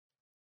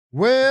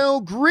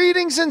Well,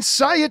 greetings and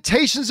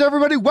salutations,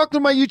 everybody. Welcome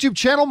to my YouTube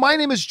channel. My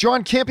name is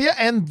John Campea,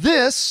 and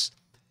this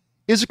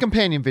is a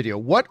companion video.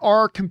 What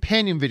are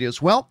companion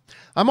videos? Well,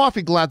 I'm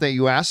awfully glad that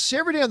you asked. See,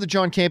 every day on the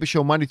John Campea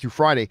Show, Monday through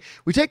Friday,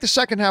 we take the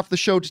second half of the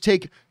show to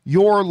take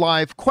your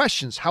live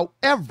questions.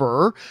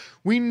 However,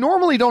 we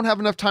normally don't have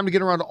enough time to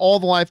get around to all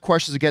the live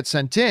questions that get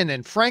sent in.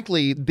 And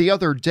frankly, the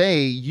other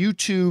day,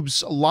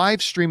 YouTube's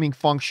live streaming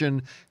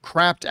function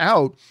crapped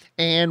out,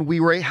 and we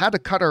had to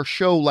cut our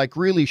show like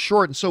really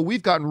short. And so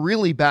we've gotten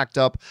really backed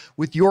up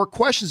with your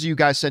questions that you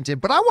guys sent in.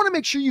 But I want to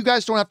make sure you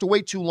guys don't have to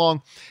wait too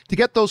long to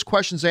get those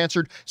questions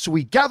answered. So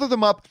we gather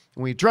them up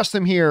and we address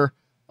them here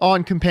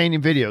on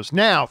companion videos.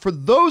 Now, for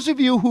those of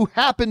you who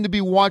happen to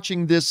be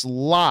watching this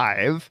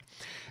live,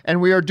 and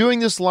we are doing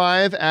this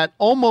live at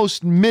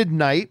almost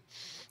midnight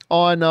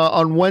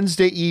on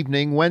Wednesday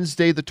evening,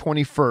 Wednesday the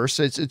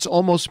 21st. It's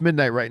almost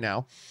midnight right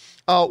now.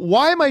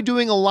 Why am I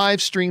doing a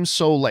live stream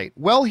so late?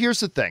 Well, here's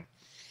the thing.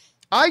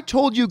 I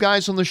told you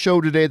guys on the show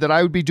today that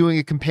I would be doing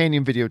a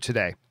companion video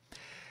today.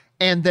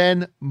 And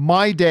then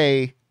my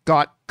day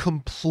got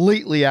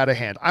completely out of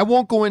hand. I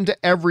won't go into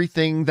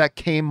everything that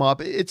came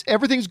up.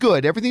 Everything's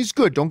good. Everything's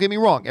good. Don't get me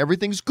wrong.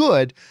 Everything's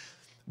good.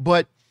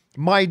 But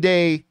my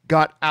day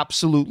got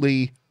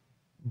absolutely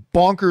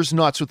bonkers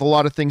nuts with a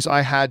lot of things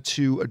I had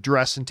to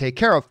address and take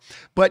care of.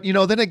 But, you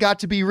know, then it got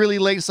to be really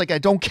late. It's like, I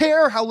don't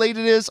care how late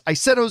it is. I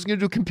said I was going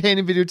to do a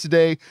companion video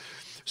today.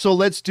 So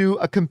let's do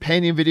a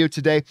companion video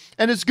today.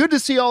 And it's good to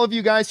see all of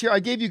you guys here. I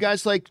gave you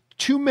guys like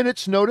 2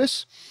 minutes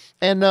notice.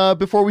 And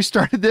before we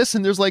started this,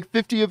 and there's like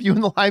 50 of you in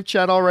the live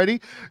chat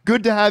already.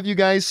 Good to have you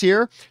guys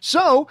here.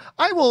 So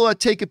I will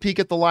take a peek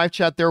at the live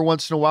chat there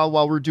once in a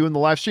while we're doing the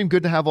live stream.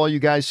 Good to have all you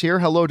guys here.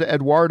 Hello to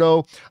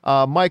Eduardo,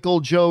 Michael,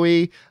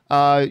 Joey,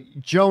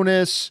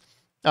 Jonas,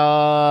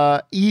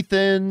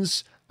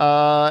 Ethan's,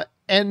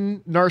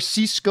 and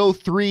Narcisco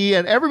 3,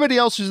 and everybody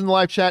else who's in the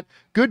live chat.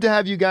 Good to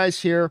have you guys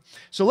here.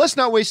 So let's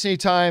not waste any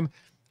time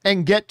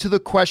and get to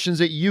the questions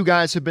that you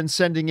guys have been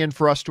sending in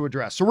for us to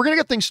address. So we're going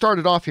to get things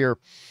started off here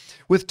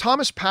with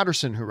Thomas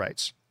Patterson, who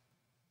writes,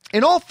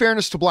 in all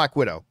fairness to Black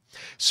Widow,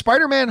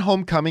 Spider-Man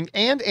Homecoming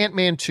and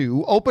Ant-Man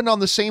 2 opened on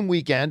the same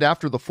weekend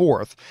after the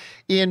 4th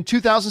in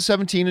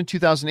 2017 and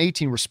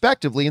 2018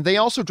 respectively, and they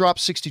also dropped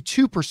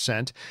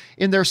 62%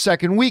 in their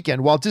second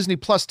weekend. While Disney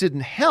Plus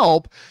didn't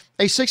help,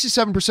 a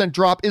 67%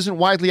 drop isn't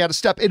widely out of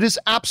step. It is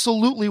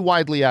absolutely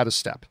widely out of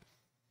step.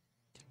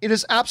 It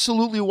is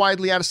absolutely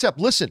widely out of step.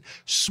 Listen,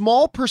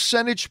 small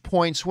percentage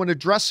points when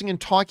addressing and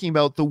talking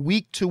about the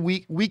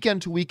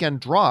weekend to weekend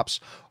drops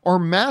are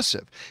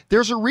massive.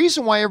 There's a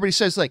reason why everybody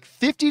says like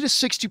 50 to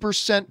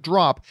 60%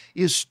 drop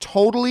is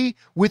totally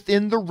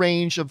within the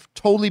range of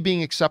totally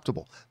being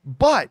acceptable.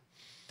 But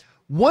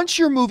once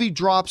your movie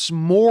drops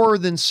more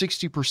than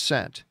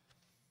 60%,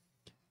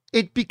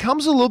 it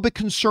becomes a little bit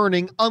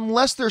concerning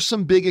unless there's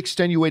some big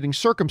extenuating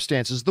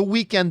circumstances. The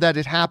weekend that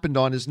it happened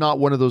on is not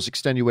one of those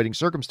extenuating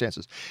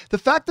circumstances. The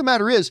fact of the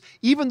matter is,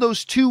 even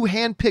those two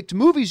hand-picked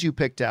movies you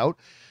picked out,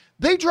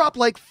 they dropped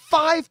like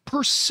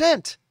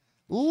 5%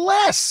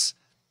 less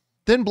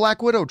than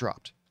Black Widow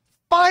dropped.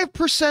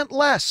 5%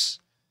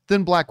 less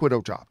than Black Widow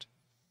dropped.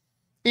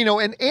 You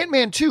know, and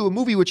Ant-Man 2, a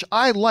movie which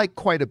I like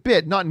quite a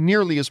bit, not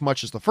nearly as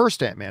much as the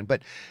first Ant-Man,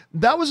 but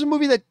that was a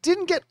movie that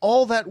didn't get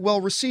all that well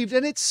received,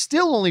 and it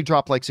still only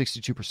dropped like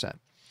 62%.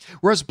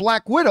 Whereas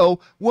Black Widow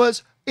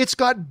it's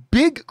got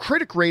big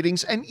critic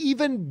ratings and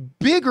even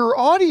bigger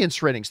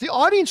audience ratings. The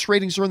audience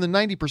ratings are in the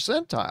 90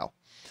 percentile.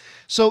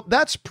 So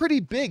that's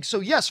pretty big.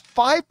 So yes,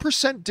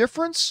 5%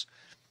 difference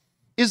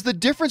is the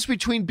difference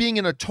between being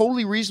in a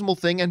totally reasonable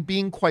thing and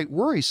being quite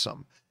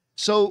worrisome.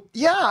 So,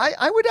 yeah,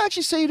 I would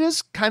actually say it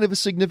is kind of a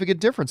significant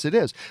difference. It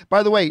is.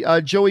 By the way,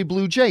 Joey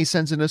Blue Jay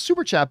sends in a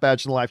super chat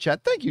badge in the live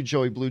chat. Thank you,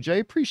 Joey Blue Jay.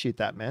 Appreciate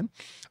that, man.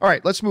 All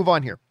right, let's move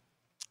on here.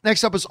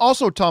 Next up is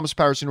also Thomas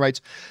Patterson writes,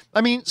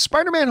 I mean,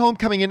 Spider-Man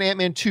Homecoming and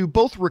Ant-Man 2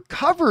 both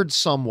recovered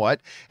somewhat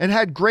and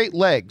had great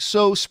legs.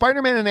 So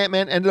Spider-Man and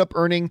Ant-Man ended up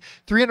earning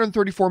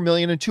 $334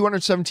 million and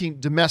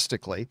 $217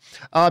 domestically,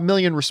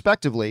 million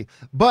respectively.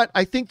 But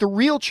I think the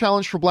real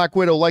challenge for Black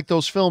Widow, like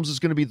those films, is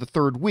going to be the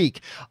third week.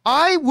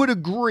 I would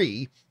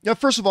agree. Now,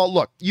 first of all,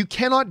 look, you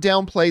cannot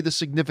downplay the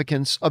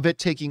significance of it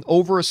taking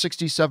over a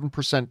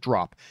 67%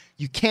 drop.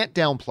 You can't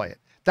downplay it.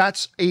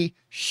 That's a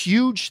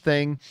huge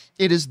thing.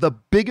 It is the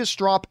biggest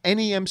drop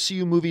any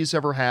MCU movie has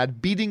ever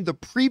had, beating the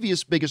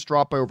previous biggest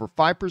drop by over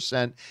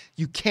 5%.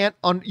 You can't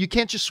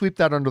just sweep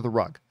that under the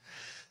rug.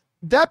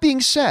 That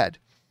being said,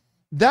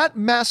 that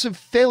massive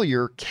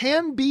failure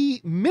can be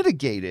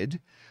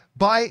mitigated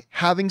by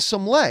having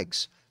some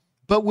legs.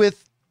 But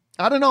with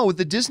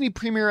the Disney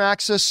Premier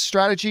Access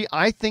strategy,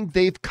 I think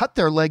they've cut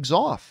their legs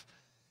off.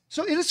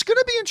 So it's going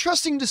to be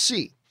interesting to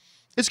see.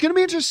 It's going to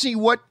be interesting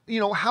to see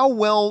how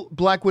well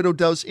Black Widow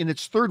does in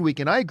its third week.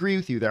 And I agree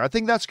with you there. I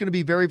think that's going to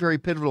be very, very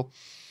pivotal.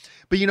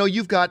 But,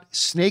 you've got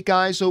Snake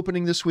Eyes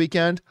opening this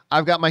weekend.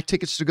 I've got my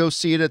tickets to go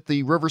see it at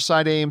the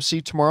Riverside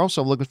AMC tomorrow,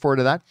 so I'm looking forward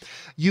to that.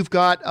 You've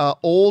got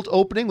Old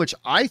opening, which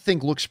I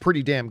think looks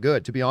pretty damn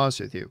good, to be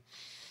honest with you.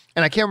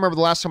 And I can't remember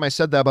the last time I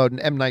said that about an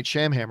M. Night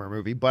Shyamalan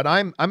movie, but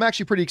I'm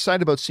actually pretty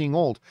excited about seeing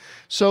Old.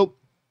 So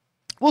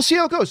we'll see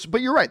how it goes.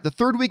 But you're right. The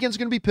third weekend's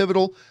going to be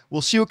pivotal.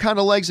 We'll see what kind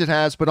of legs it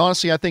has. But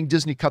honestly, I think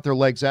Disney cut their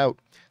legs out.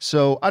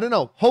 So I don't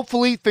know.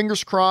 Hopefully,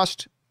 fingers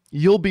crossed,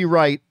 you'll be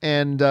right.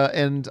 And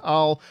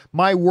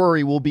my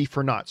worry will be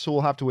for naught. So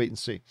we'll have to wait and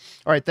see.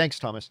 All right. Thanks,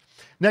 Thomas.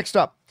 Next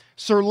up,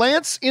 Sir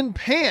Lance in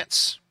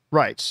Pants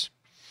writes,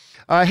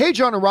 hey,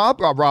 John and Rob.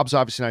 Rob's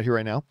obviously not here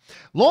right now.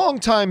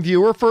 Long-time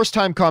viewer,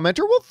 first-time commenter.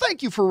 Well,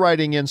 thank you for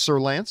writing in,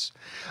 Sir Lance.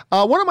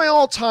 One of my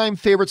all-time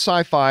favorite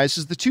sci-fis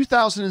is the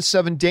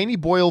 2007 Danny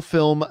Boyle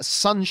film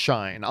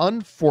Sunshine.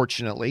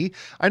 Unfortunately,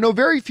 I know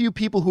very few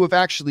people who have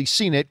actually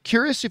seen it.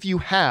 Curious if you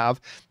have,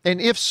 and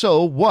if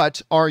so,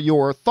 what are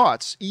your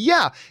thoughts?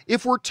 Yeah,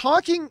 if we're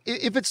talking,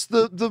 if it's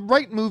the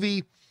right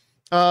movie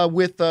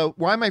with,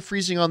 why am I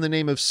freezing on the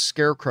name of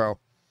Scarecrow?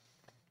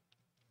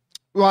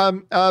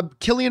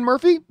 Cillian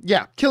Murphy?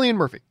 Yeah, Cillian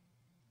Murphy.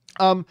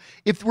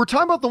 If we're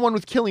talking about the one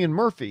with Cillian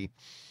Murphy,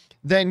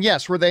 then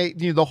yes, where they,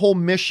 the whole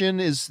mission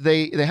is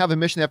they have a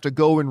mission, they have to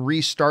go and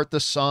restart the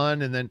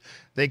sun, and then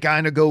they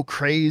kind of go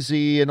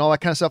crazy and all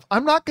that kind of stuff.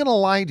 I'm not going to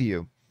lie to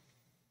you.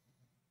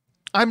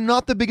 I'm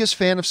not the biggest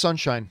fan of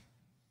Sunshine.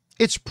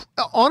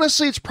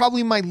 Honestly, it's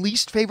probably my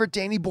least favorite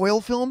Danny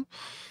Boyle film.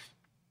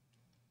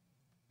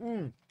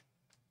 And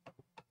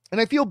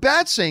I feel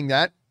bad saying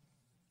that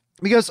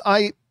because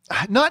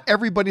not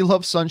everybody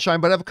loves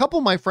Sunshine, but I have a couple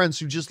of my friends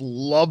who just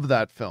love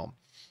that film.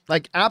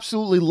 Like,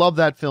 absolutely love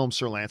that film,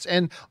 Sir Lance.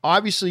 And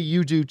obviously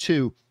you do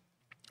too.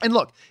 And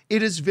look,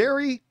 it is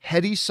very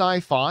heady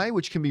sci-fi,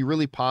 which can be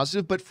really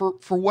positive, but for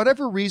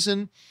whatever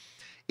reason,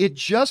 it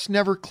just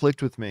never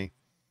clicked with me.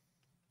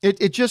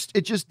 It just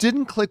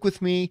didn't click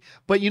with me.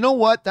 But you know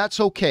what? That's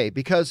okay,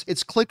 because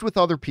it's clicked with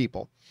other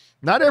people.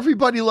 Not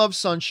everybody loves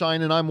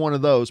Sunshine, and I'm one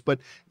of those, but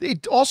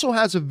it also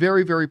has a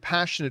very, very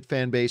passionate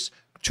fan base,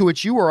 to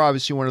which you are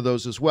obviously one of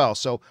those as well.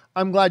 So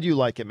I'm glad you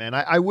like it, man.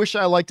 I wish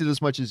I liked it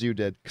as much as you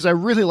did, because I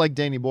really like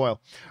Danny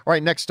Boyle. All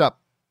right, next up.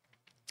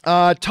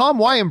 Tom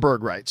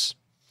Wyenberg writes,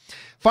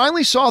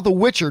 finally saw The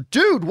Witcher.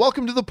 Dude,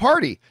 welcome to the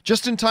party.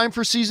 Just in time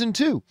for season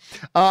 2.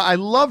 I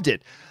loved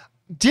it.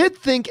 Did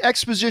think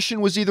exposition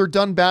was either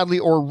done badly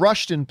or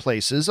rushed in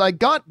places. I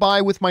got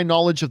by with my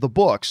knowledge of the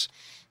books,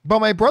 but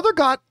my brother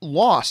got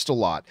lost a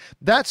lot.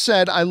 That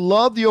said, I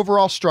love the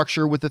overall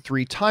structure with the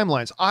 3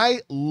 timelines.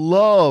 I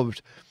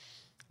loved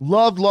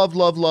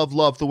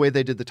the way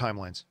they did the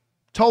timelines.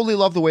 Totally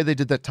love the way they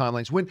did that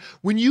timelines.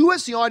 When you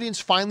as the audience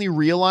finally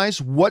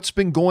realize what's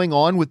been going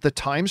on with the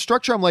time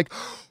structure, I'm like,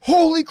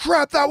 holy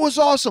crap, that was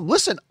awesome.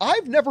 Listen,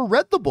 I've never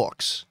read the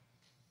books.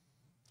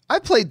 I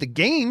played the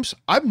games.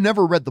 I've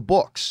never read the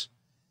books.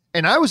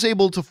 And I was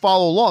able to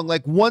follow along.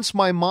 Like, once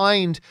my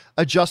mind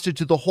adjusted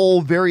to the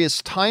whole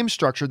various time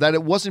structure, that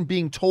it wasn't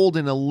being told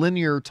in a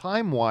linear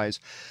time-wise,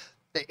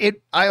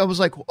 I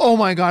was like, oh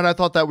my God, I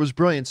thought that was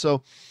brilliant.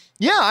 So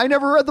yeah, I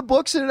never read the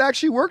books and it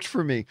actually worked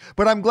for me,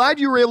 but I'm glad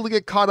you were able to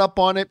get caught up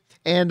on it,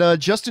 and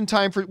just in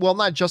time for, well,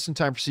 not just in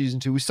time for season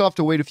 2. We still have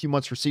to wait a few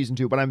months for season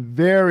 2, but I'm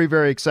very,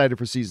 very excited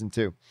for season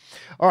 2.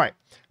 All right,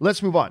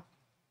 let's move on.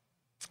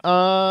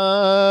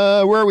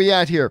 Where are we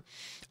at here?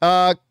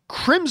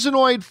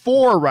 Crimsonoid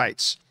 4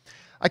 writes,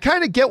 I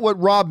kind of get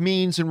what Rob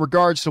means in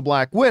regards to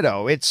Black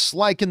Widow. It's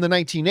like in the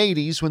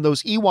 1980s when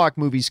those Ewok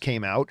movies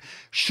came out.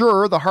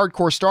 Sure, the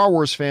hardcore Star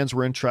Wars fans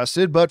were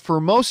interested, but for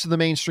most of the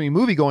mainstream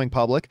movie-going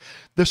public,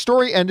 the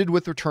story ended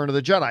with Return of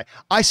the Jedi.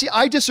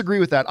 I disagree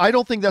with that. I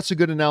don't think that's a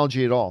good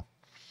analogy at all.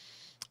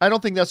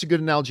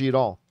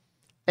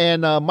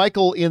 And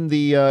Michael in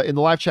the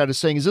live chat is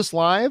saying, is this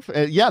live?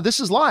 Yeah, this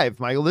is live,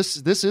 Michael.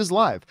 This is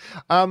live.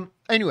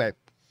 Anyway,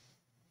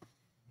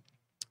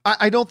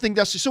 I don't think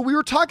that's... So we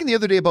were talking the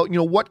other day about,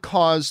 what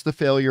caused the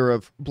failure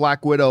of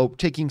Black Widow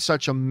taking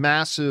such a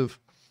massive...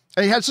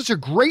 It had such a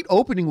great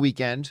opening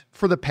weekend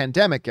for the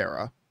pandemic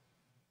era.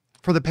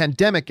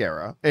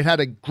 It had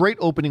a great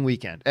opening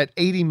weekend at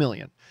 80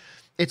 million.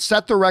 It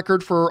set the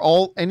record for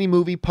any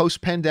movie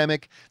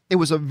post-pandemic. It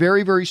was a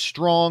very, very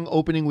strong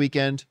opening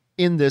weekend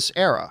in this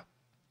era.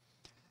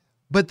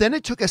 But then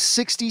it took a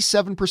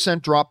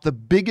 67% drop, the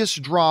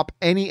biggest drop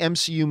any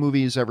MCU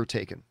movie has ever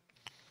taken,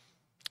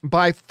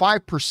 by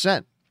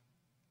 5%.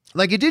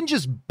 Like, it didn't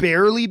just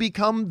barely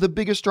become the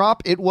biggest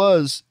drop. It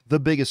was the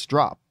biggest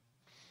drop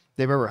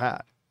they've ever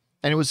had.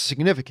 And it was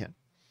significant.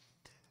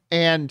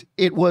 And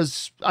it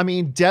was,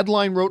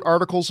 Deadline wrote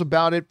articles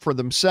about it for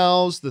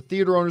themselves. The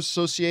Theater Owners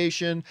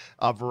Association,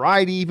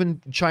 Variety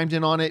even chimed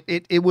in on it.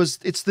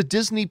 It's the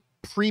Disney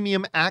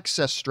Premium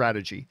Access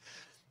strategy,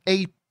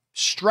 a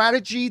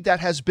strategy that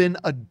has been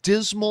a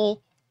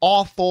dismal,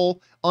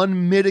 awful,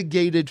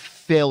 unmitigated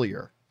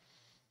failure.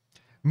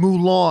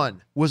 Mulan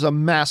was a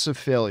massive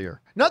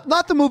failure.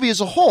 Not the movie as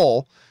a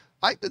whole.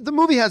 The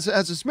movie has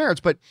its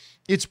merits, but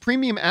its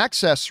premium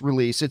access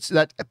release, it's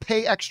that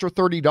pay extra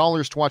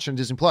 $30 to watch on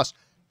Disney Plus,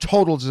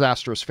 total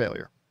disastrous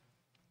failure.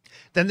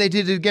 Then they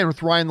did it again with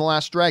Raya and the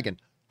Last Dragon,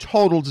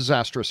 total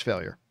disastrous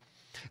failure.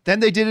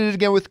 Then they did it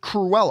again with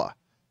Cruella,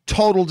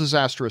 total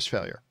disastrous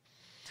failure.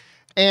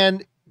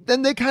 And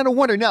then they kind of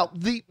wonder. Now,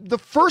 the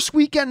first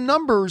weekend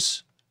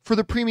numbers for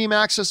the premium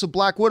access of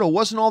Black Widow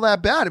wasn't all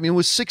that bad. I mean, it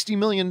was $60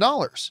 million.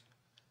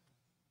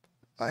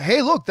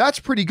 Hey, look, that's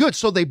pretty good.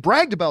 So they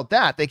bragged about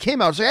that. They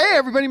came out and said, hey,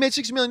 everybody made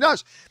 $60 million.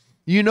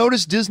 You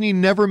notice Disney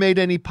never made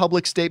any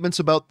public statements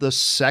about the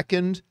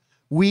second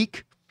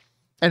week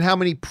and how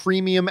many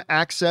premium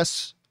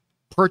access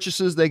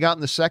purchases they got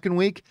in the second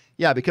week?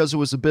 Yeah, because it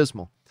was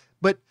abysmal.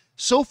 But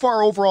so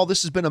far, overall,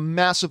 this has been a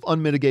massive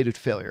unmitigated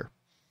failure.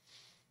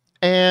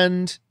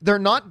 And they're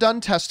not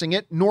done testing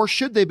it, nor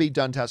should they be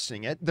done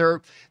testing it.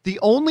 They've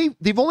only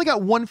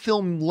got one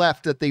film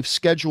left that they've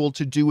scheduled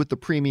to do with the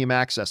premium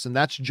access, and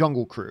that's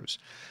Jungle Cruise.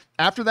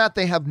 After that,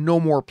 they have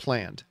no more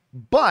planned.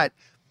 But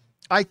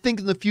I think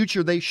in the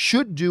future, they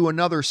should do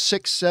another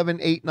 6, 7,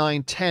 8,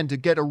 9, 10 to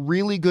get a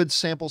really good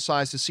sample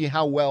size to see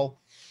how well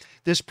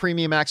this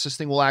premium access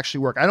thing will actually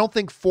work. I don't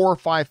think 4 or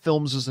 5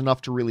 films is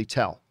enough to really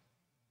tell.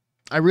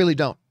 I really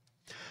don't.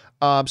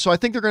 So I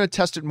think they're going to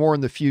test it more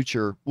in the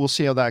future. We'll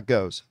see how that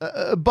goes.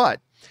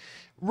 But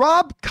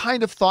Rob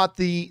kind of thought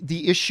the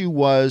issue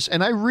was,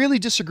 and I really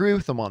disagree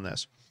with him on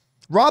this.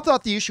 Rob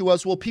thought the issue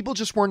was, well, people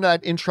just weren't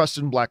that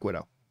interested in Black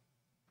Widow.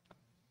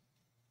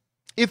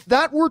 If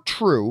that were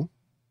true,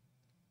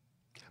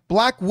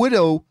 Black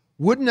Widow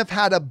wouldn't have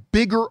had a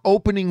bigger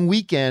opening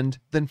weekend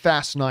than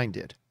Fast 9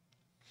 did.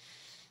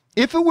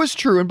 If it was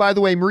true, and by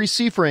the way, Marie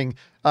Seifring,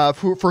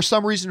 for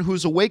some reason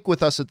who's awake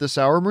with us at this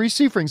hour, Marie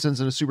Seifring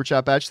sends in a super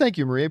chat badge. Thank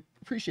you, Marie. I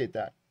appreciate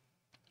that.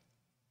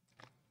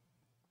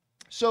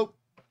 So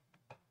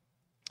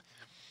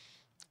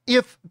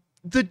if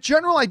the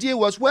general idea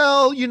was,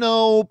 well, you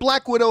know,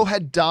 Black Widow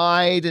had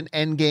died in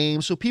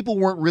Endgame, so people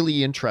weren't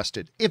really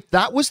interested. If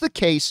that was the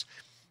case,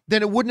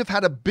 then it wouldn't have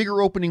had a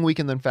bigger opening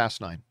weekend than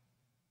Fast 9.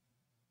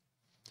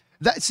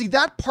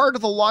 That part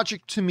of the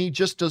logic to me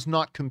just does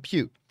not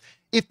compute.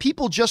 If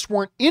people just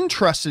weren't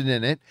interested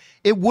in it,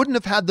 it wouldn't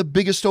have had the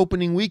biggest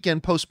opening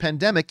weekend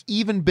post-pandemic,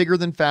 even bigger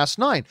than Fast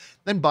 9.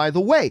 And by the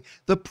way,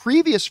 the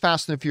previous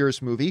Fast and the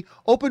Furious movie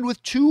opened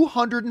with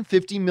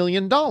 $250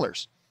 million.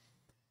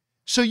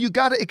 So you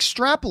got to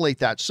extrapolate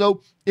that.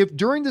 So if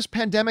during this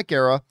pandemic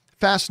era,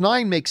 Fast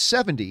 9 makes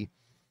 70,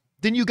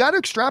 then you got to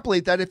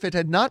extrapolate that if it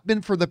had not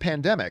been for the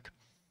pandemic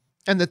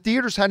and the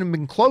theaters hadn't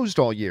been closed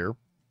all year,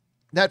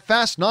 that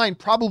Fast 9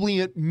 probably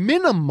at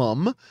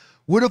minimum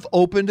would have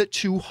opened at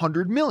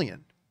 200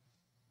 million.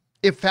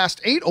 If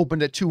Fast 8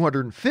 opened at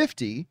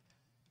 250,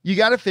 you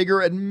got to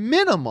figure at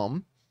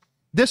minimum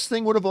this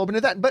thing would have opened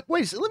at that. But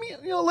wait,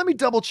 let me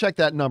double check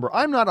that number.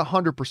 I'm not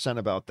 100%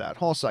 about that.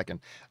 Hold a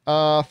second.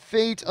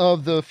 Fate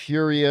of the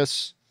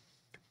Furious.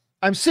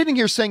 I'm sitting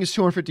here saying it's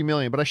 250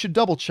 million, but I should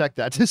double check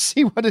that to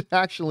see what it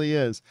actually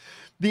is.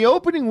 The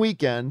opening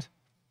weekend.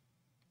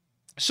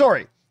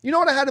 Sorry. You know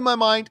what I had in my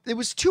mind? It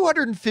was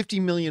 250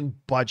 million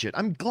budget.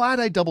 I'm glad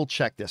I double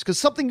checked this because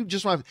something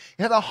just went.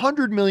 It had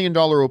 $100 million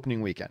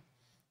opening weekend.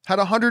 Had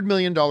 $100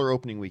 million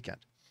opening weekend.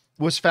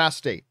 Was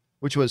Fast 8,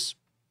 which was,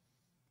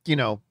 you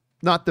know,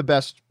 not the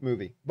best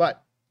movie.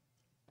 But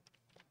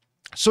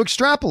so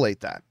extrapolate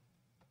that.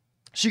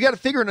 So you got to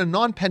figure in a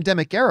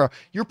non-pandemic era,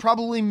 you're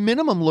probably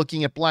minimum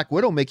looking at Black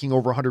Widow making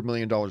over $100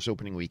 million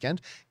opening weekend.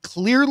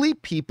 Clearly,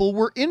 people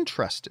were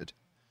interested.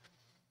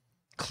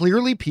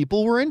 Clearly,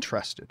 people were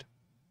interested.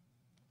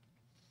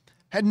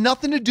 Had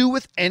nothing to do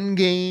with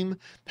Endgame,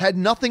 had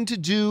nothing to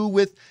do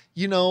with,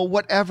 you know,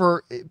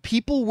 whatever.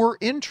 People were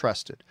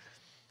interested.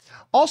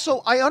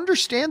 Also, I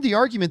understand the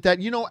argument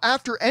that, you know,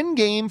 after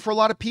Endgame, for a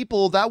lot of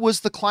people, that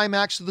was the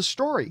climax of the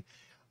story.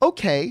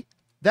 Okay,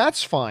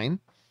 that's fine.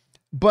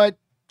 But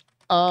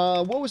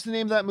what was the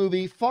name of that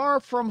movie? Far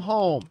From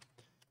Home.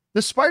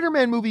 The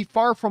Spider-Man movie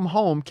Far From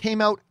Home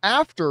came out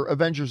after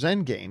Avengers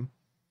Endgame,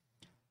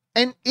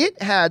 and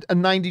it had a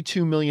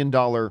 $92 million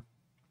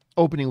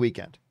opening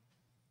weekend.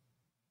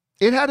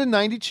 It had a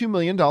 $92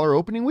 million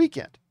opening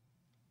weekend.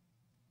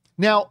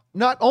 Now,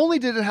 not only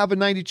did it have a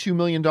 $92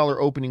 million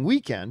opening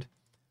weekend,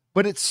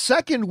 but its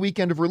second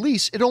weekend of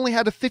release, it only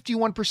had a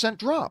 51%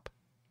 drop.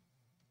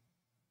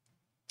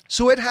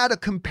 So it had a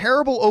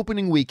comparable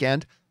opening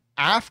weekend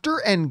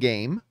after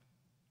Endgame,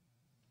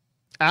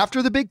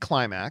 after the big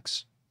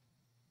climax,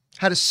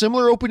 had a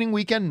similar opening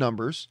weekend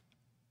numbers,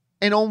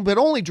 but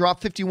only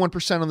dropped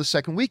 51% on the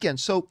second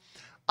weekend. So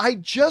I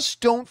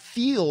just don't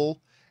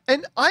feel...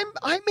 And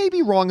I may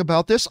be wrong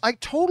about this. I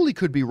totally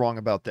could be wrong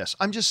about this.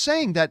 I'm just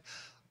saying that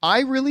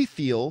I really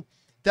feel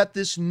that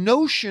this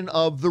notion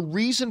of the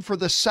reason for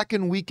the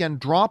second weekend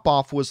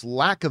drop-off was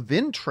lack of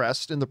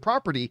interest in the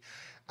property,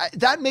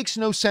 that makes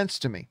no sense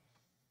to me.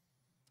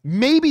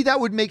 Maybe that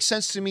would make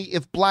sense to me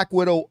if Black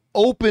Widow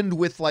opened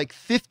with like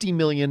 50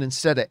 million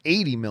instead of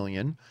 80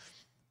 million.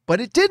 but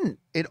it didn't.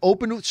 It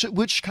opened,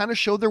 which kind of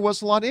showed there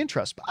was a lot of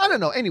interest. But I don't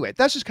know. Anyway,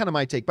 that's just kind of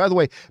my take. By the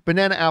way,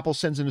 Banana Apple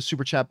sends in a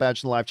super chat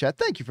badge in the live chat.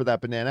 Thank you for that,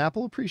 Banana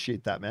Apple.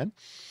 Appreciate that, man.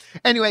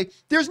 Anyway,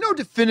 there's no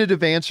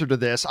definitive answer to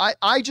this.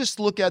 I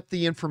just look at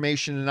the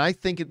information and I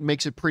think it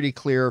makes it pretty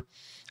clear,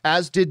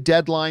 as did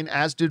Deadline,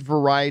 as did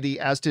Variety,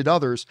 as did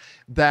others,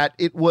 that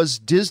it was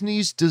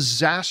Disney's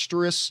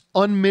disastrous,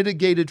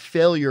 unmitigated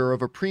failure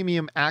of a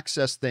premium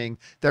access thing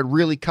that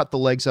really cut the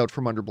legs out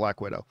from under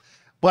Black Widow.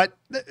 But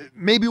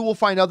maybe we'll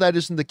find out that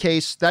isn't the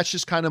case. That's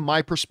just kind of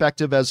my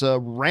perspective as a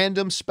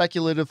random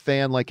speculative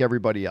fan like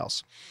everybody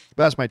else.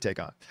 But that's my take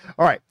on it.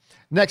 All right,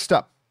 next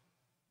up.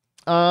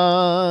 Where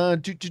are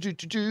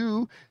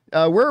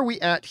we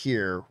at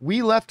here?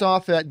 We left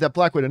off at that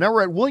Black Widow. Now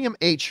we're at William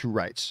H., who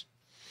writes,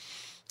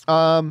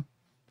 and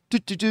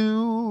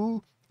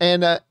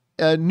a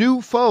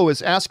new foe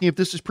is asking if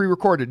this is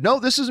pre-recorded. No,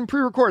 this isn't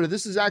pre-recorded.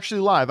 This is actually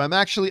live. I'm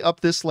actually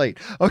up this late.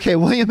 Okay,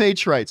 William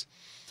H. writes,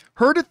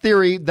 heard a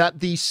theory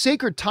that the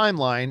sacred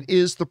timeline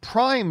is the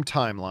prime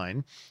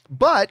timeline,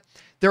 but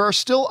there are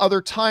still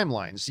other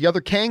timelines. The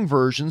other Kang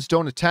versions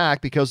don't attack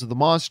because of the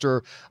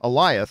monster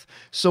Alioth.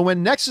 So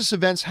when Nexus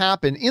events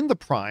happen in the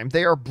prime,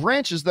 they are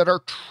branches that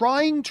are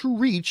trying to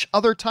reach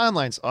other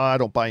timelines. I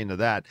don't buy into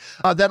that.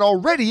 That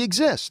already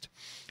exist.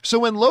 So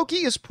when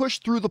Loki is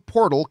pushed through the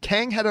portal,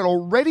 Kang had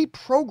already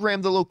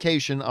programmed the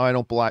location. I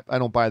don't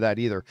buy that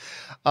either.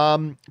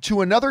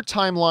 To another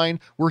timeline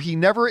where he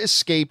never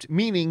escaped,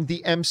 meaning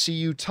the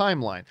MCU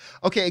timeline.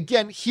 Okay,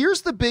 again,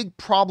 here's the big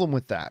problem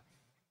with that.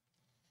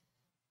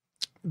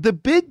 The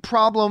big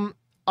problem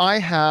I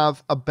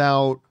have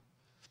about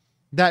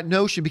that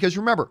notion, because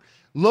remember,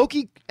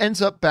 Loki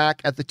ends up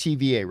back at the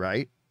TVA,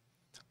 right?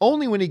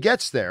 Only when he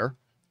gets there,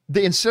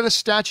 instead of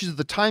statues of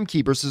the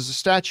Timekeepers, there's a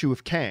statue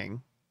of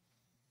Kang.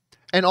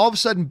 And all of a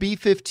sudden,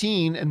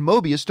 B-15 and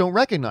Mobius don't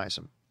recognize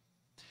him.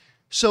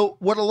 So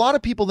what a lot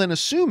of people then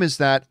assume is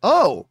that,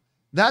 oh,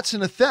 that's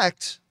an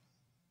effect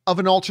of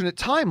an alternate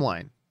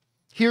timeline.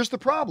 Here's the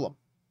problem.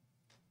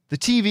 The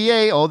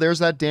TVA, oh, there's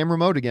that damn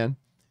remote again.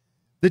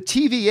 The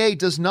TVA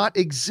does not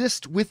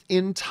exist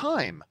within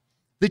time.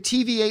 The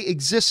TVA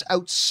exists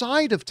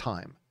outside of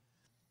time.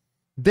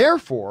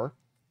 Therefore,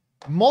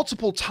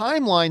 multiple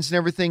timelines and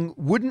everything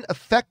wouldn't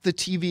affect the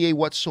TVA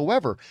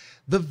whatsoever.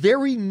 The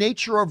very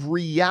nature of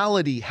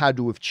reality had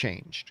to have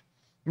changed.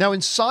 Now, in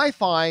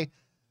sci-fi,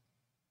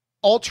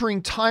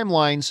 altering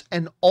timelines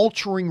and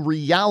altering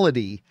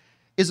reality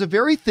is a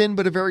very thin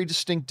but a very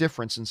distinct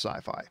difference in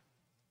sci-fi,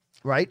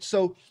 right?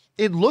 So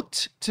it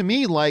looked to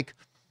me like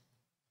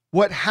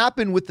what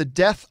happened with the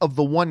death of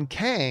the one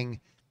Kang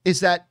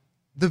is that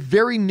the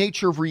very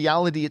nature of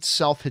reality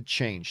itself had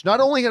changed. Not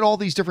only had all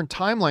these different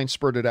timelines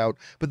spurted out,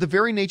 but the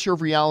very nature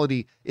of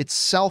reality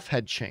itself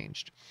had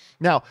changed.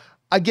 Now,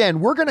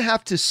 again, we're going to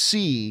have to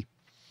see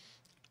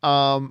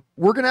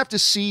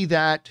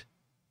that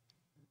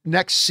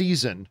next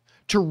season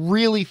to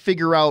really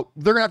figure out.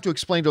 They're going to have to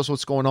explain to us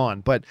what's going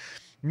on, but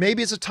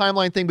maybe it's a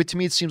timeline thing, but to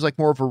me, it seems like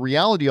more of a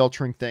reality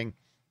altering thing.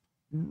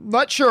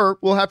 Not sure.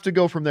 We'll have to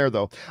go from there,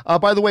 though.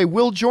 By the way,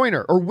 Win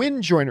Joyner,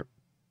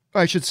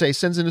 I should say,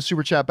 sends in a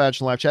super chat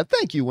badge in live chat.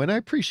 Thank you, Win. I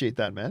appreciate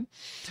that, man.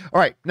 All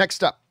right,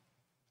 next up.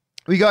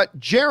 We got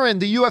Jaron,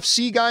 the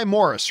UFC guy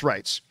Morris,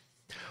 writes,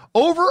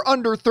 over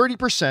under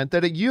 30%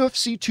 that at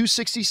UFC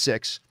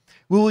 266,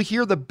 we will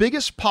hear the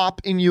biggest pop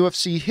in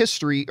UFC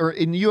history, or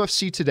in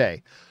UFC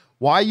today.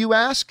 Why, you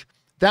ask?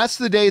 That's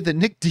the day that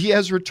Nick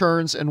Diaz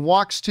returns and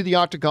walks to the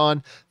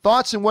octagon.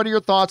 Thoughts, and what are your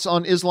thoughts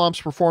on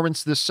Islam's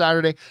performance this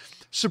Saturday?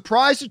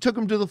 Surprised it took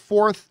him to the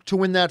fourth to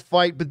win that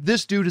fight, but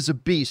this dude is a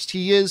beast.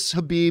 He is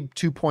Khabib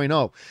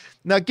 2.0.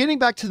 Now, getting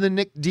back to the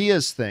Nick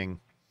Diaz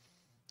thing,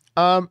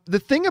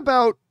 the thing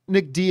about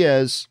Nick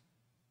Diaz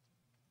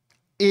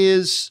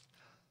is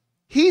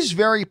he's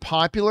very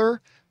popular,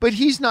 but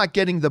he's not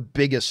getting the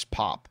biggest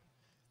pop.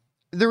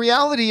 The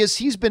reality is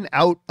he's been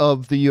out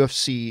of the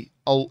UFC.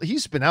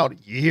 He's been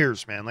out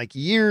years, man, like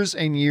years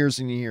and years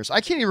and years. I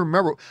can't even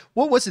remember.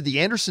 What was it? The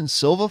Anderson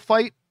Silva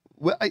fight?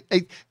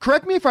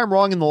 Correct me if I'm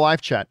wrong in the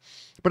live chat,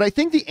 but I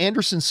think the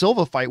Anderson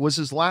Silva fight was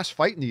his last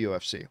fight in the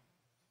UFC.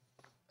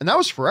 And that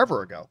was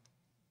forever ago.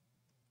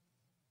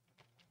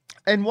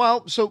 And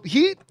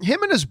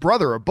him and his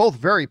brother are both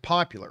very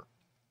popular,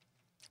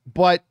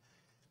 but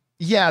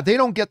yeah, they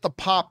don't get the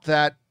pop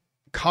that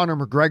Conor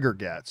McGregor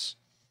gets.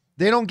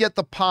 They don't get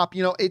the pop,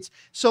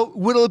 so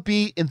will it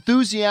be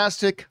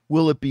enthusiastic?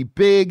 Will it be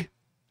big?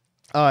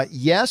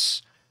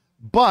 Yes,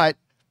 but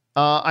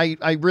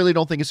I really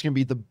don't think it's going to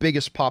be the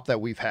biggest pop that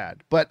we've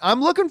had, but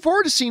I'm looking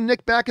forward to seeing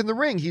Nick back in the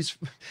ring. He's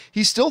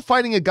still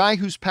fighting a guy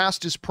who's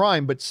past his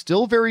prime, but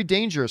still very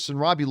dangerous, in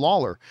Robbie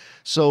Lawler.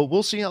 So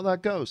we'll see how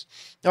that goes.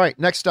 All right,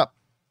 next up.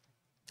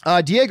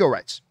 Diego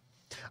writes,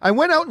 I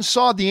went out and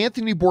saw the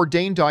Anthony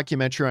Bourdain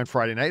documentary on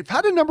Friday night. I've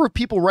had a number of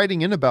people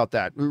writing in about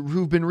that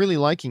who've been really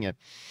liking it.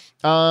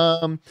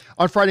 On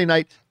Friday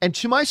night, and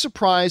to my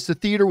surprise, the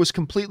theater was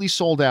completely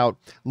sold out.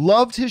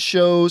 Loved his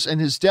shows,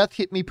 and his death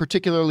hit me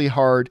particularly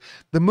hard.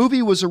 The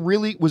movie was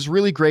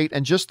really great,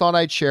 and just thought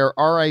I'd share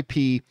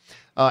RIP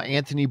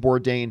Anthony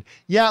Bourdain.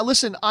 Yeah,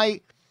 listen,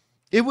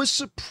 it was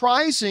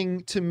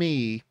surprising to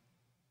me.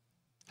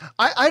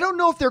 I don't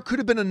know if there could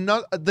have been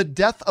the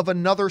death of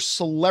another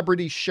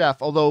celebrity chef,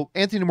 although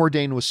Anthony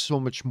Bourdain was so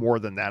much more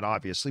than that,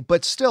 obviously.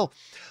 But still,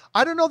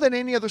 I don't know that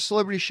any other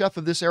celebrity chef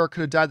of this era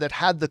could have died that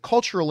had the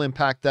cultural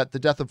impact that the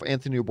death of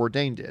Anthony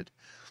Bourdain did.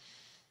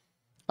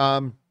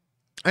 I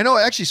know,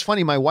 actually, it's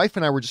funny. My wife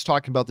and I were just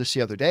talking about this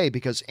the other day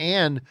because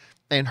Anne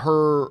and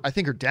I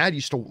think her dad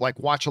used to like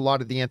watch a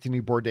lot of the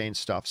Anthony Bourdain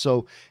stuff.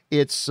 So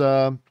it's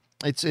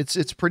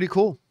pretty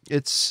cool.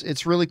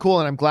 It's really cool.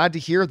 And I'm glad to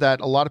hear that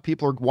a lot of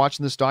people are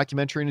watching this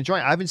documentary and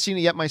enjoying it. I haven't seen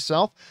it yet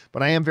myself,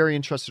 but I am very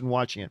interested in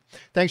watching it.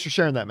 Thanks for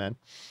sharing that, man.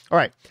 All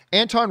right.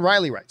 Anton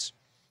Riley writes,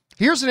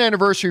 here's an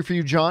anniversary for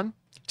you, John.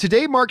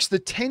 Today marks the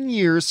 10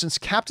 years since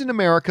Captain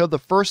America, the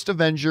First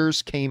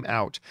Avengers came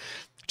out.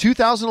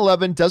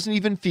 2011 doesn't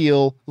even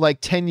feel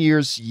like 10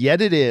 years,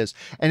 yet it is.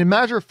 And a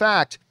matter of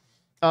fact,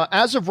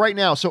 as of right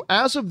now, so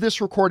as of this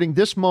recording,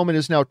 this moment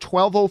is now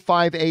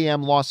 12:05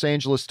 a.m. Los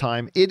Angeles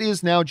time. It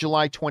is now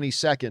July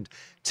 22nd.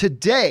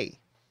 Today,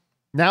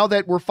 now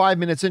that we're 5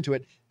 minutes into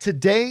it,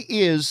 today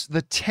is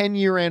the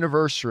 10-year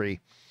anniversary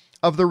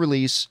of the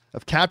release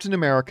of Captain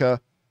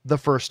America, the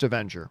First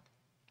Avenger.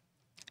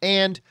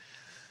 And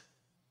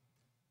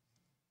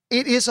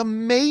it is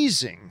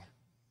amazing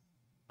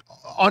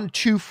on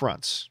two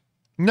fronts.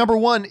 Number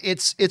one,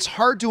 it's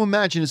hard to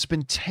imagine it's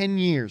been 10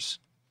 years.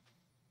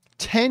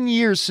 10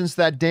 years since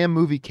that damn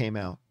movie came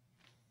out.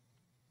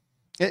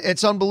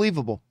 It's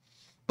unbelievable.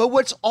 But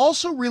what's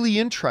also really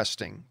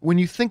interesting when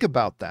you think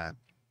about that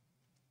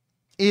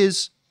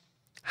is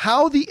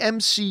how the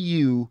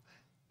MCU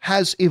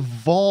has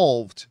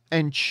evolved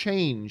and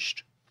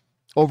changed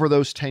over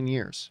those 10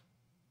 years.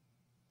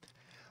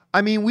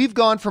 I mean, we've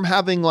gone from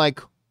having like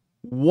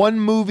one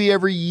movie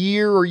every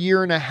year or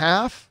year and a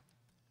half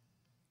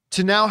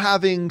to now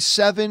having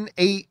 7,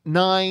 8,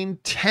 9,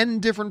 10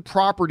 different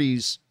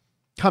properties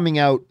coming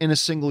out in a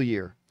single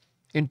year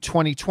in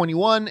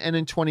 2021 and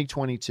in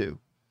 2022.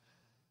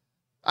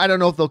 I don't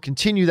know if they'll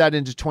continue that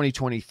into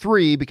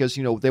 2023 because,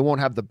 you know, they won't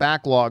have the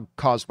backlog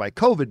caused by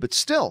COVID, but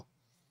still,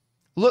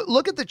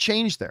 look at the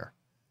change there.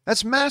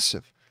 That's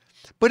massive.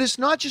 But it's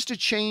not just a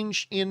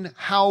change in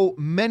how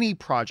many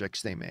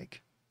projects they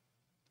make.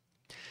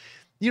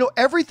 You know,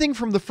 everything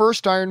from the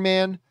first Iron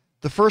Man,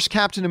 the first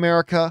Captain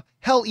America,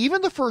 hell,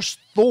 even the first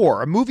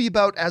Thor, a movie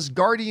about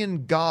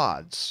Asgardian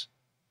gods.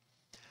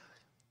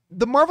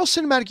 The Marvel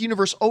Cinematic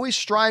Universe always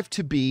strived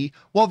to be,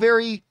 while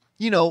very,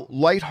 you know,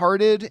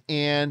 lighthearted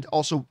and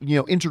also, you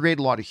know, integrate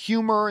a lot of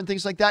humor and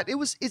things like that.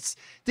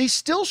 They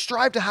still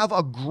strive to have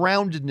a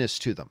groundedness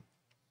to them,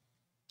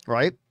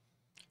 right?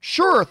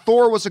 Sure,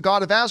 Thor was a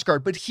god of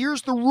Asgard, but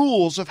here's the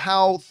rules of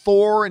how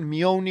Thor and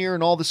Mjolnir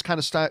and all this kind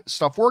of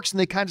stuff works, and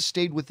they kind of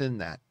stayed within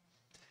that.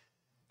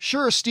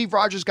 Sure, Steve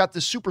Rogers got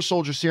the super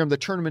soldier serum that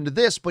turned him into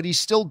this, but he's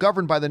still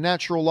governed by the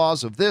natural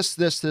laws of this,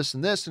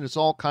 and this, and it's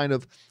all kind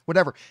of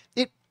whatever.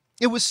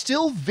 It was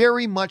still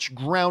very much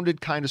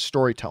grounded kind of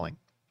storytelling.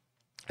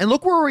 And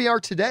look where we are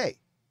today.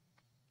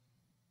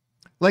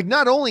 Like,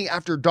 not only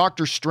after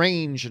Doctor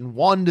Strange and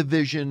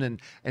WandaVision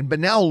but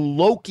now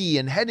Loki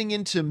and heading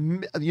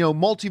into, you know,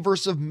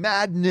 multiverse of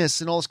madness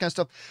and all this kind of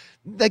stuff.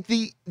 Like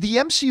the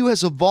MCU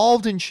has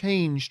evolved and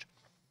changed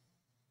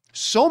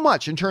so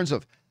much in terms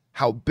of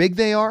how big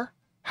they are,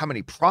 how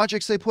many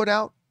projects they put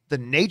out, the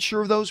nature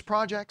of those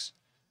projects.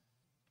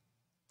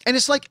 And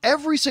it's like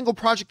every single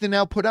project they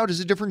now put out is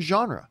a different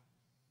genre.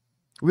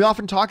 We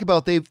often talk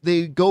about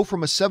they go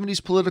from a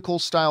 70s political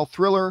style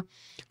thriller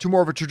to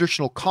more of a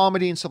traditional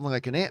comedy and something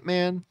like an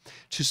Ant-Man,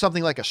 to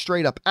something like a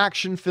straight up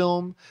action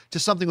film, to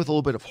something with a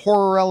little bit of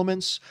horror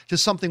elements, to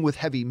something with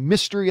heavy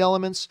mystery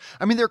elements.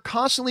 I mean, they're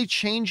constantly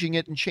changing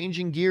it and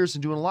changing gears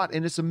and doing a lot.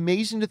 And it's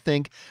amazing to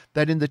think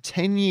that in the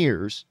 10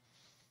 years,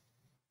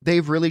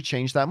 they've really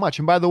changed that much.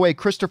 And by the way,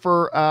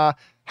 Christopher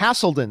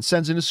Hasselden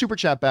sends in a super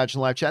chat badge in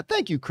the live chat.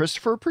 Thank you,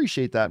 Christopher.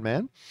 Appreciate that,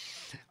 man.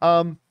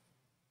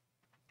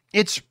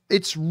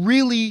 It's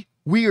really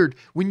weird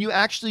when you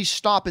actually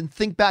stop and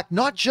think back,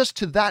 not just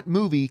to that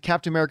movie,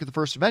 Captain America, the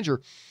First Avenger,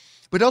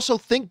 but also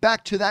think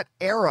back to that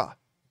era.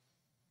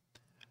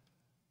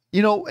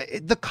 You know,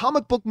 the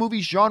comic book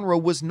movie genre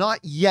was not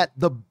yet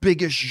the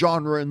biggest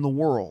genre in the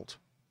world.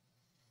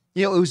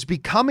 You know, it was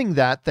becoming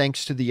that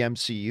thanks to the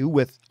MCU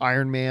with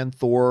Iron Man,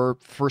 Thor,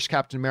 first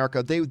Captain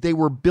America. They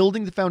were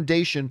building the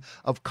foundation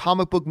of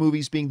comic book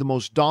movies being the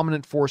most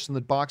dominant force in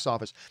the box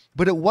office,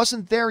 but it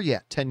wasn't there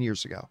yet 10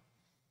 years ago.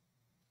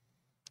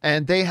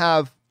 And they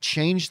have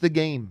changed the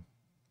game.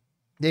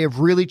 They have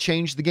really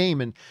changed the game.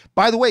 And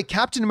by the way,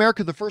 Captain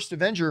America, the First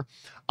Avenger,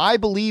 I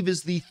believe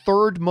is the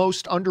third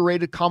most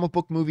underrated comic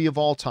book movie of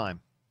all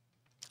time.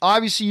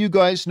 Obviously, you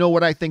guys know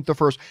what I think the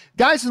first.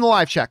 Guys in the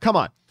live chat, come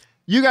on.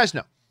 You guys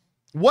know.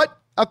 What,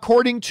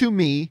 according to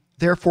me,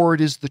 therefore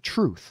it is the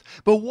truth.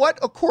 But what,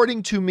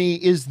 according to me,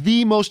 is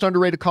the most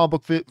underrated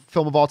comic book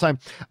film of all time?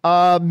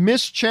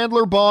 Miss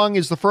Chandler Bong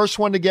is the first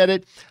one to get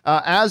it,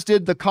 as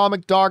did the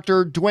comic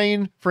doctor,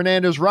 Dwayne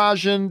Fernandez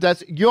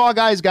Rajan. You all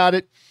guys got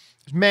it.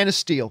 Man of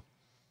Steel.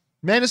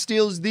 Man of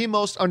Steel is the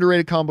most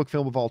underrated comic book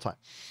film of all time.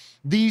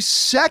 The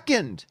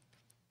second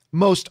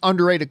most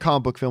underrated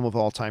comic book film of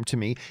all time to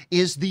me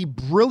is the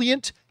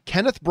brilliant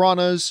Kenneth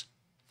Branagh's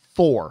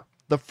Thor.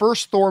 The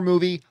first Thor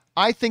movie.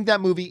 I think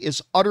that movie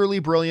is utterly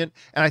brilliant,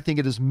 and I think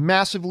it is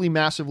massively,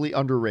 massively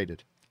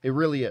underrated. It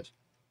really is.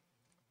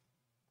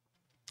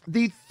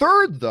 The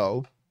third,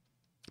 though,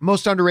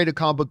 most underrated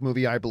comic book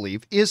movie, I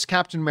believe, is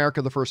Captain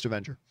America, the First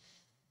Avenger.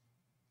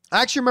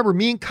 I actually remember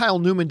me and Kyle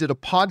Newman did a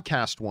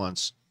podcast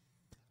once.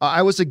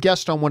 I was a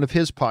guest on one of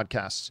his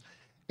podcasts,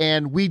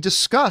 and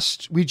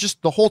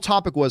the whole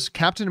topic was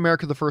Captain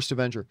America, the First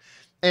Avenger.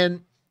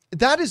 And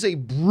that is a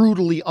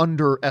brutally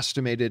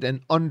underestimated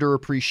and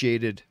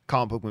underappreciated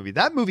comic book movie.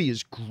 That movie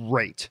is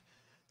great.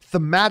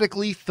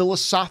 Thematically,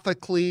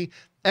 philosophically,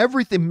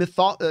 everything,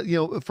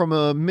 from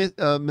a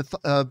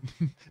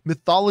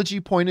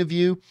mythology point of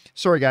view.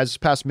 Sorry, guys, it's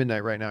past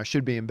midnight right now. I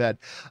should be in bed.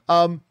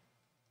 That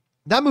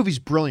movie's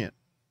brilliant.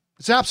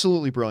 It's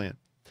absolutely brilliant.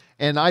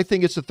 And I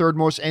think it's the third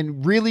most.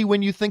 And really,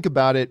 when you think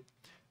about it,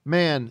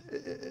 man,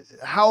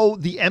 how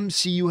the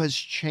MCU has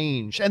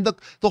changed and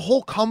the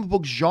whole comic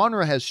book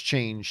genre has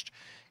changed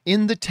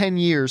in the 10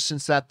 years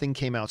since that thing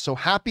came out. So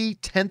happy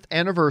 10th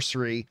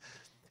anniversary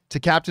to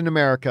Captain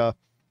America,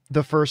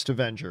 the First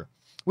Avenger,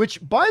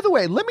 which, by the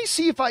way, let me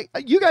see if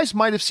you guys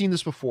might have seen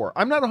this before.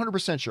 I'm not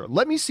 100% sure.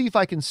 Let me see if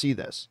I can see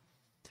this,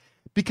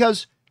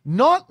 because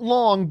not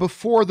long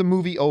before the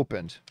movie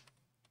opened,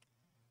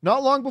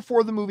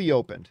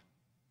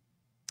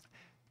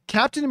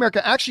 Captain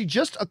America, actually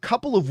just a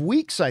couple of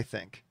weeks, I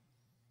think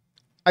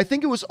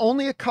it was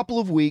only a couple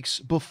of weeks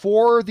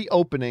before the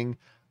opening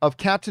of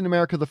Captain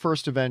America, the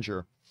First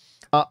Avenger.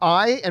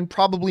 I, and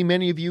probably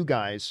many of you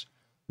guys,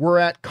 were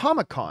at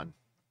Comic-Con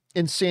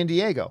in San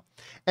Diego.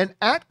 And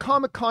at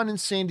Comic-Con in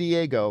San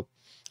Diego,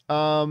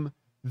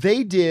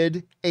 they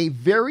did a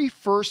very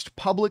first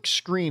public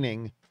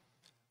screening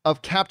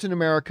of Captain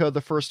America, the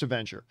First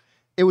Avenger.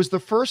 It was the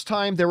first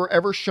time they were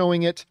ever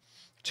showing it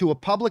to a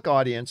public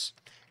audience.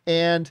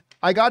 And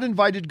I got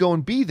invited to go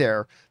and be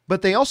there,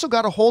 but they also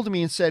got a hold of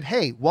me and said,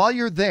 hey, while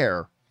you're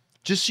there,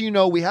 just so you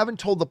know, we haven't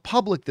told the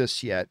public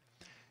this yet,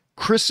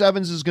 Chris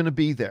Evans is going to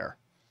be there.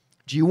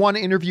 Do you want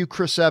to interview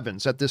Chris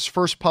Evans at this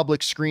first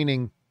public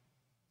screening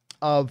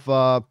of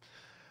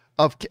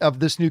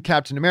this new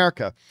Captain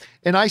America?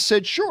 And I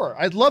said, sure,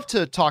 I'd love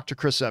to talk to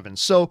Chris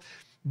Evans. So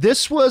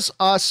this was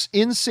us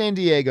in San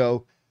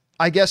Diego,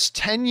 I guess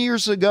 10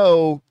 years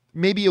ago,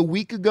 maybe a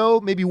week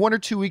ago, maybe 1 or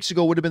 2 weeks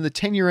ago would have been the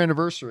 10-year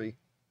anniversary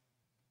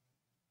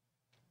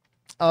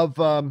of,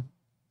 or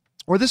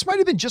this might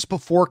have been just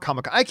before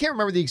Comic-Con. I can't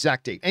remember the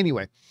exact date.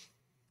 Anyway,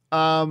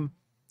 and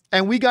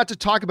we got to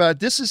talk about it.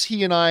 This is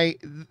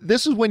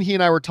when he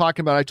and I were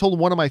talking about it. I told him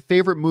one of my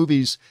favorite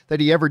movies that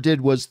he ever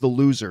did was The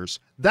Losers.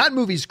 That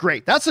movie's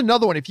great. That's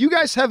another one. If you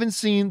guys haven't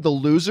seen The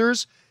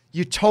Losers,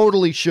 you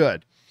totally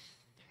should.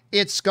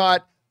 It's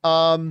got,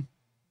 who's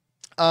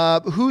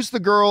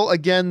the girl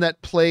again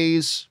that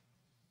plays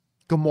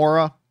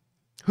Gamora?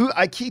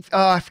 I keep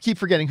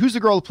forgetting. Who's the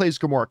girl who plays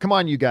Gamora? Come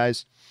on, you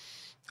guys.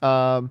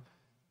 In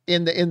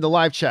the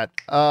live chat.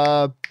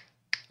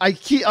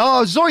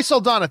 Zoe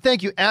Saldana.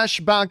 Thank you. Ash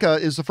Banka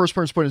is the first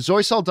person to put in.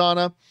 Zoe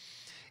Saldana.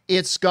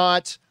 It's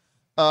got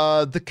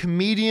the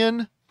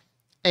comedian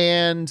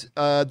and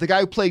the guy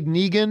who played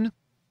Negan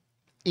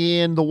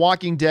in The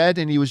Walking Dead,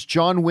 and he was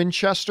John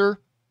Winchester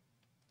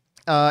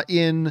I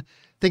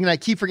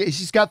keep forgetting.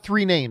 He's got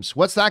 3 names.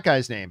 What's that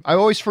guy's name? I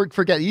always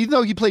forget. Even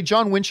though he played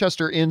John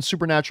Winchester in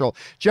Supernatural.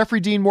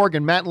 Jeffrey Dean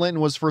Morgan. Matt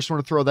Linton was the first one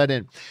to throw that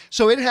in.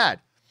 So it had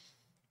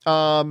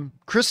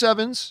Chris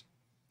Evans,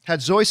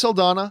 had Zoe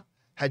Saldana,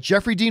 had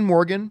Jeffrey Dean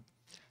Morgan,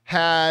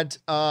 had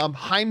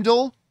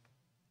Heimdall.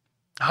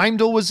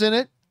 Heimdall was in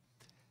it.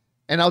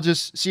 And I'll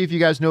just see if you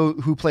guys know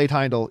who played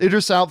Heimdall.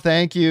 Idris Elba,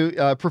 thank you,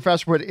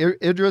 Professor. But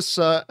Idris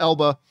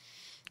Elba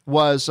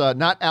was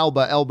not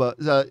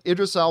Elba.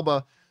 Idris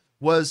Elba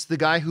was the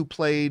guy who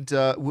played,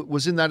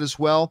 was in that as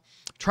well.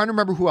 I'm trying to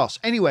remember who else.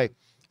 Anyway,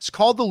 it's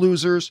called The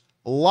Losers.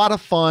 A lot of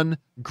fun.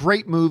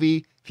 Great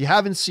movie. If you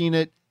haven't seen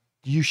it,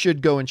 you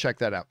should go and check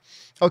that out.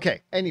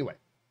 Okay, anyway,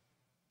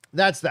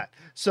 that's that.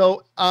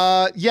 So,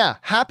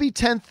 happy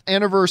 10th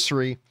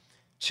anniversary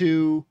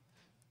to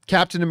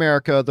Captain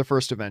America, the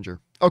First Avenger.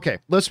 Okay,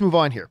 let's move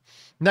on here.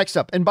 Next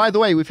up, and by the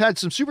way, we've had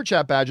some Super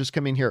Chat badges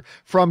come in here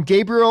from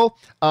Gabriel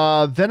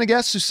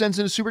Venegas, who sends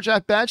in a Super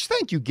Chat badge.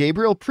 Thank you,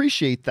 Gabriel.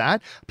 Appreciate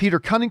that. Peter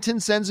Cunnington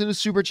sends in a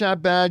Super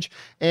Chat badge.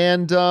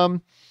 And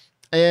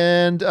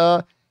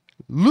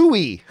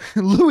Louis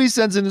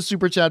sends in a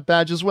Super Chat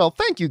badge as well.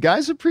 Thank you,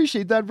 guys.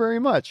 Appreciate that very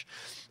much.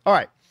 All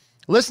right,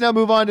 let's now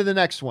move on to the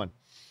next one.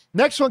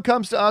 Next one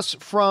comes to us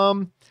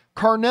from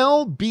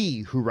Carnell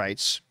B, who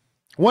writes,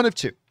 one of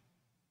two.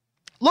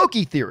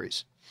 Loki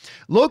theories.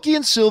 Loki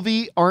and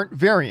Sylvie aren't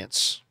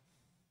variants.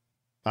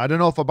 I don't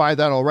know if I buy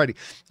that already.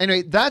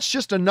 Anyway, that's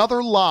just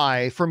another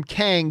lie from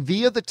Kang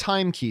via the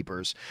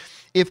Timekeepers.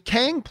 If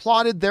Kang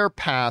plotted their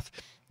path,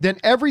 then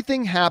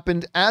everything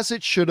happened as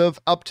it should have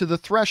up to the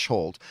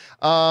threshold.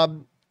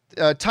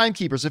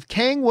 Timekeepers. If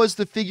Kang was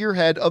the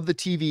figurehead of the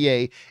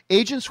TVA,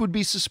 agents would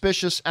be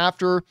suspicious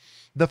after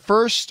the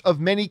first of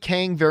many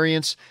Kang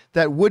variants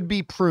that would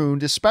be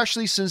pruned,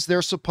 especially since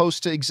they're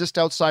supposed to exist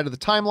outside of the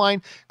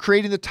timeline.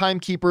 Creating the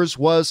Timekeepers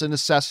was a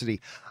necessity.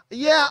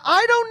 Yeah,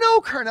 I don't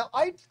know, Colonel.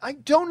 I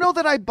don't know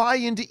that I buy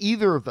into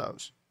either of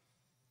those.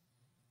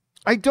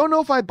 I don't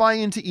know if I buy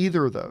into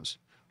either of those.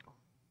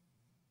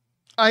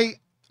 I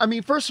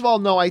mean, first of all,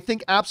 no, I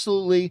think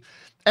absolutely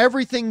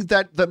everything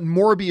that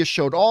Morbius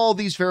showed, all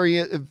these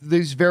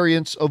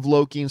variants of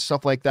Loki and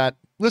stuff like that.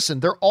 Listen,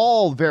 they're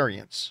all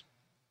variants.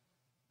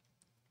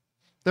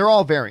 They're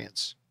all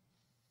variants.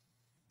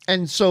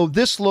 And so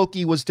this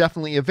Loki was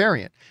definitely a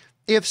variant.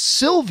 If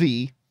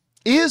Sylvie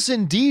is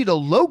indeed a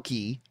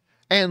Loki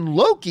and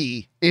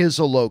Loki is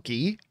a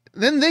Loki,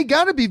 then they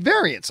got to be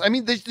variants. I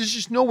mean, there's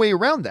just no way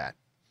around that.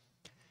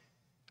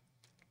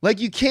 Like,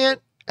 you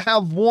can't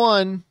have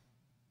one.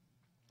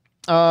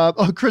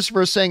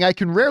 Christopher is saying, I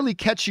can rarely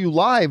catch you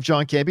live,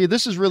 John Campea.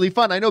 This is really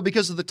fun. I know,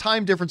 because of the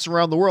time difference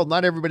around the world,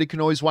 not everybody can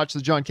always watch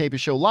the John Campea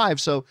show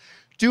live. So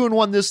doing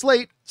one this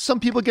late, some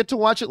people get to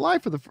watch it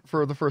live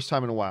for the first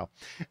time in a while.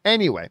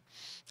 Anyway,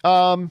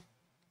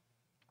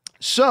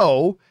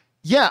 so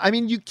yeah, I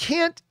mean, you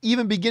can't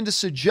even begin to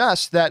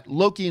suggest that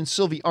Loki and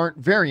Sylvie aren't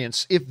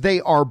variants if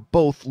they are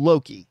both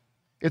Loki.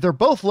 If they're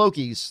both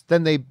Lokis,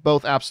 then they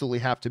both absolutely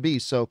have to be.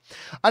 So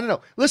I don't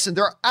know. Listen,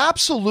 there are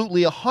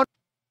absolutely 100.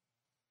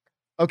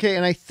 Okay,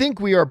 and I think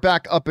we are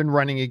back up and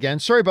running again.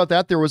 Sorry about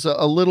that. There was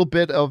a little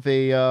bit of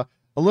a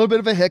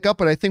hiccup,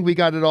 but I think we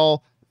got it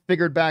all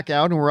figured back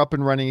out and we're up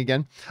and running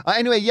again.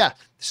 Anyway, yeah.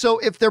 So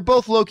if they're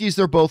both Lokis,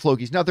 they're both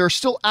Lokis. Now, there are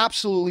still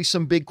absolutely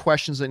some big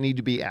questions that need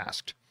to be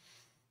asked.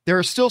 There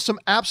are still some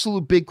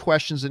absolute big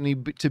questions that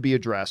need to be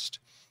addressed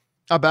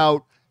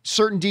about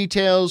certain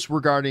details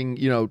regarding,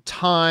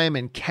 time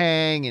and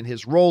Kang and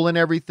his role and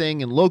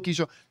everything and Loki's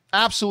role.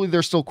 Absolutely,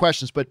 there's still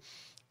questions, but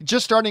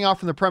just starting off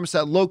from the premise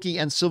that Loki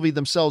and Sylvie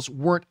themselves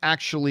weren't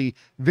actually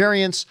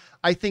variants,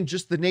 I think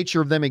just the nature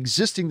of them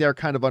existing there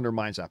kind of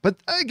undermines that. But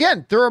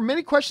again, there are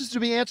many questions to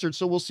be answered,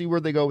 so we'll see where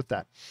they go with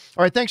that.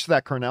 All right, thanks for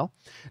that, Cornell.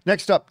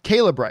 Next up,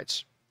 Caleb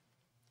writes,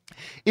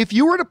 if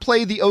you were to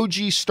play the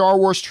OG Star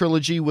Wars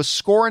trilogy with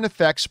score and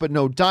effects but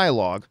no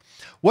dialogue,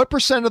 what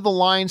percent of the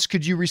lines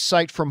could you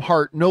recite from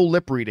heart, no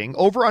lip reading?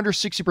 Over, under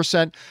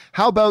 60%?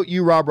 How about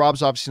you, Rob?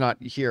 Rob's obviously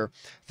not here.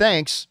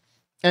 Thanks,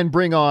 and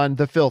bring on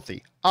the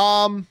filthy.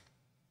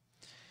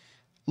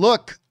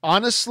 Look,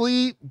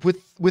 honestly,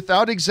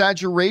 without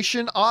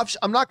exaggeration,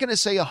 I'm not going to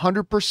say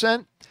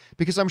 100%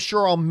 because I'm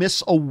sure I'll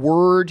miss a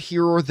word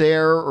here or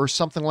there or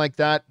something like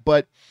that,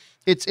 but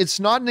it's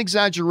not an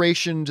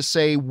exaggeration to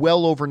say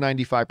well over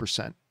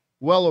 95%.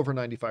 Well over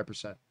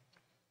 95%.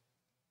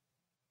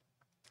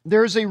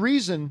 There's a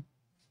reason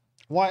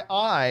why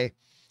I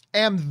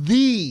am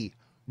the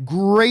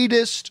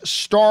greatest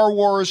Star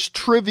Wars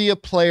trivia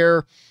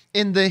player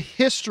in the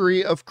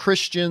history of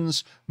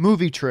Christians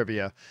movie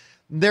trivia.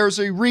 There's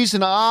a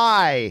reason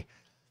I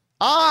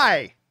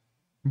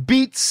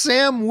beat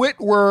Sam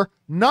Witwer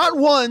not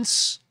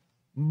once,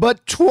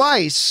 but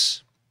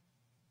twice.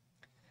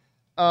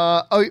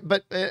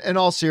 But in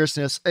all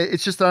seriousness,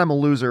 it's just that I'm a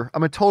loser.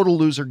 I'm a total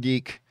loser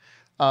geek.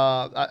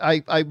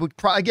 I would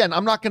again,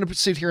 I'm not going to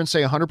sit here and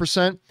say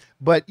 100%,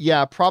 but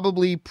yeah,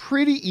 probably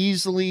pretty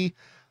easily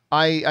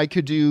I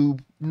could do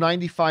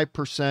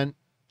 95%.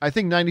 I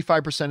think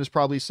 95% is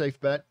probably a safe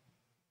bet.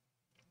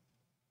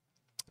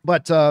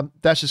 But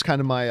that's just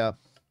kind of my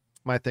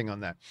thing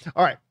on that.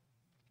 All right.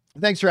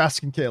 Thanks for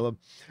asking, Caleb.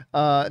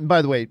 And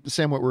by the way,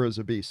 Sam Witwer is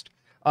a beast.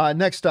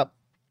 Next up,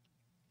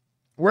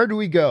 where do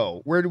we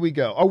go?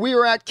 Oh, we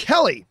are at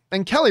Kelly.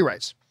 And Kelly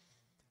writes,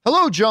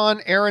 hello,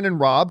 John, Aaron, and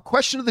Rob.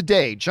 Question of the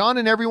day. John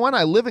and everyone,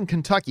 I live in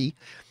Kentucky.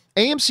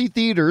 AMC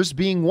theaters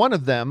being one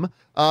of them,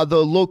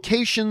 the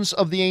locations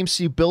of the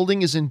AMC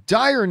building is in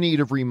dire need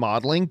of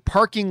remodeling,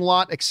 parking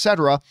lot,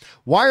 etc.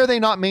 Why are they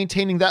not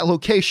maintaining that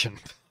location?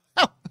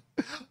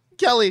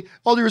 Kelly,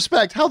 all due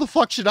respect, how the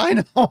fuck should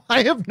I know?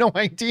 I have no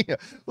idea.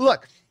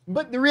 Look,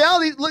 but the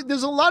reality,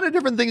 there's a lot of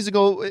different things that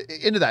go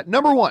into that.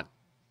 Number one,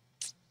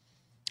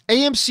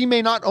 AMC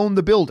may not own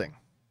the building.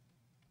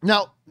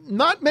 Now,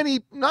 not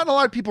a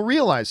lot of people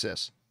realize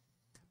this,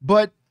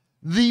 but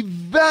the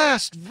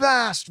vast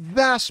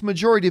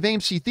majority of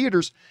AMC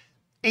theaters,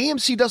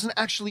 AMC doesn't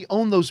actually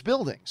own those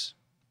buildings.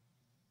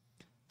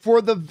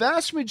 For the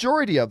vast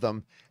majority of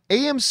them,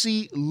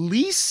 AMC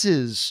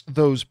leases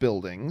those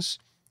buildings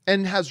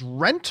and has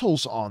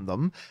rentals on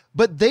them,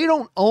 but they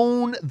don't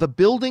own the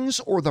buildings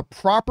or the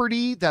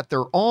property that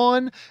they're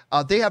on.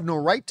 They have no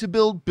right to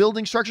build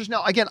building structures.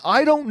 Now, again,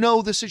 I don't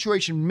know the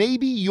situation.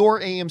 Maybe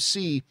your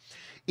AMC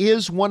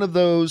is one of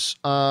those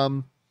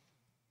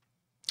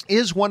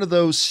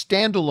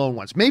standalone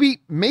ones.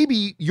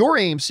 Maybe your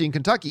AMC in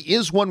Kentucky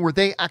is one where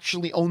they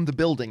actually own the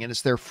building and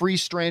it's their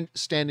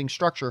freestanding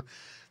structure.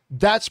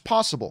 That's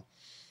possible.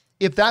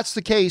 If that's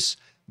the case,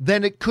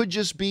 then it could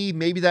just be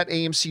maybe that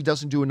AMC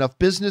doesn't do enough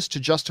business to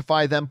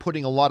justify them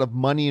putting a lot of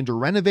money into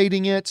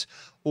renovating it,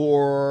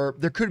 or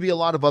there could be a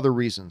lot of other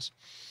reasons.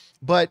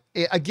 But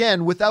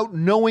again, without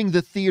knowing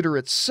the theater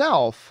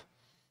itself,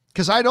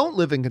 because I don't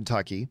live in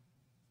Kentucky,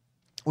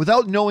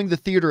 without knowing the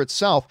theater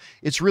itself,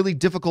 it's really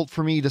difficult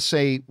for me to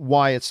say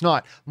why it's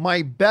not.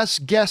 My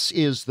best guess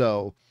is,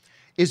 though,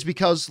 is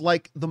because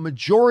like the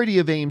majority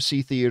of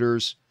AMC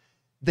theaters,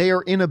 they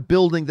are in a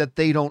building that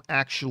they don't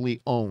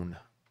actually own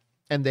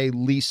and they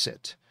lease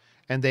it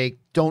and they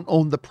don't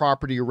own the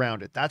property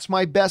around it. That's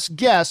my best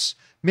guess.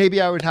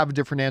 Maybe I would have a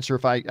different answer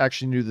if I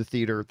actually knew the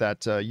theater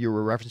that you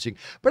were referencing.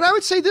 But I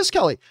would say this,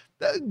 Kelly,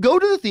 go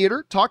to the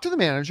theater, talk to the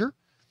manager.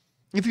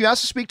 If you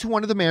ask to speak to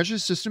one of the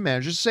managers, assistant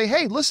managers, say,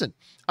 hey, listen,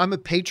 I'm a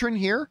patron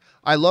here.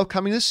 I love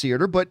coming to this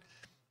theater, but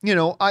you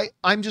know,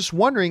 I'm just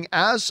wondering,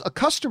 as a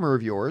customer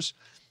of yours,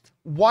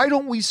 why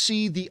don't we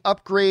see the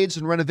upgrades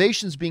and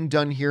renovations being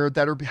done here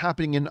that are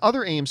happening in other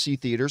AMC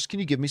theaters? Can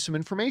you give me some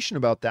information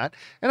about that?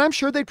 And I'm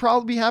sure they'd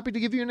probably be happy to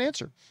give you an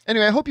answer.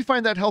 Anyway, I hope you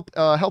find that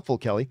helpful,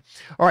 Kelly.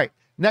 All right,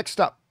 next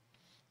up,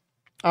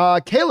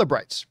 Caleb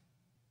writes,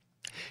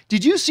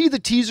 did you see the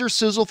teaser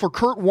sizzle for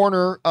Kurt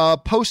Warner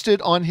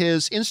posted on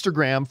his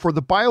Instagram for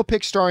the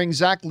biopic starring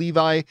Zach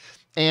Levi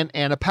and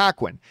Anna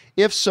Paquin?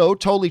 If so,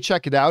 totally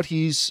check it out.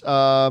 He's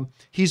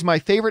my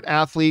favorite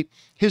athlete.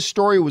 His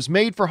story was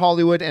made for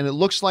Hollywood, and it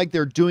looks like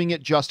they're doing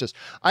it justice.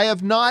 I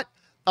have not.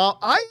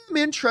 I am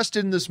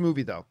interested in this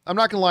movie, though. I'm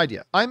not gonna lie to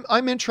you.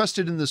 I'm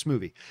interested in this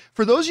movie.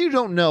 For those of you who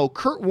don't know,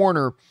 Kurt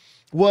Warner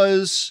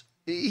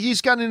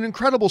he's got an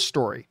incredible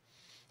story.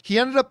 He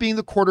ended up being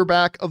the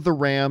quarterback of the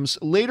Rams.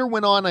 Later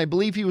went on, I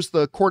believe he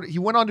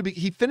went on to be,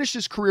 he finished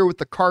his career with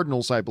the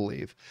Cardinals, I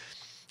believe,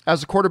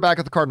 as a quarterback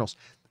of the Cardinals.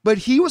 But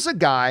he was a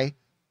guy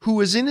who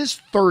was in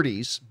his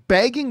 30s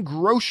bagging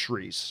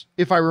groceries,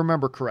 if I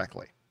remember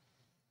correctly.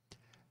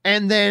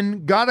 And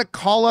then got a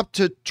call up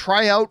to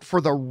try out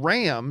for the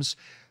Rams,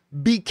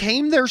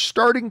 became their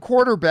starting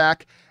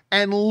quarterback,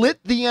 and lit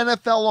the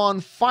NFL on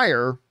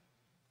fire.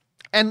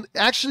 And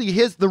actually,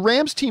 the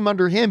Rams team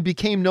under him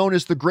became known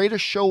as the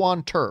greatest show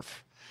on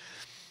turf.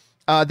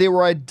 They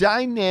were a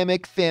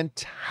dynamic,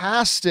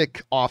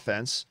 fantastic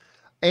offense,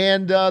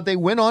 and they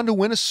went on to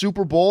win a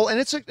Super Bowl, and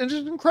it's an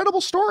incredible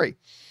story.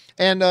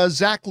 And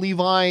Zach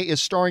Levi is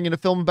starring in a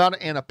film about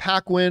it. Anna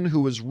Paquin,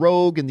 who was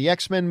Rogue in the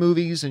X-Men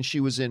movies, and she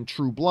was in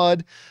True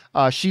Blood.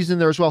 She's in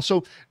there as well.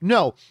 So,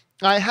 no,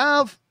 I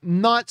have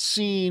not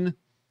seen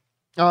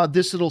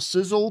this little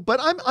sizzle, but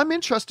I'm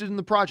interested in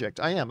the project.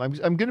 I am. I'm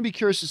going to be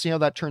curious to see how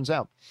that turns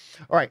out.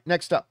 All right,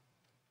 next up.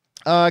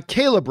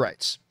 Caleb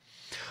writes,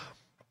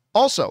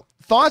 also,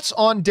 thoughts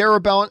on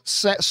Darabont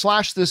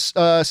 / this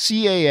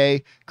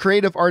CAA,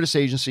 Creative Artists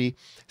Agency,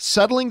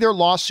 settling their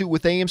lawsuit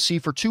with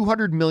AMC for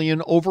 $200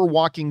 million over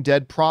Walking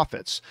Dead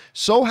profits.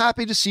 So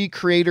happy to see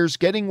creators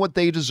getting what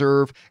they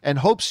deserve and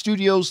hope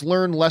studios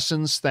learn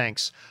lessons.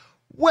 Thanks.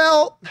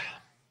 Well,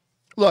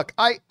 look,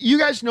 you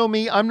guys know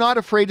me. I'm not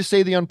afraid to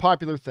say the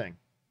unpopular thing.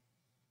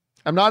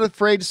 I'm not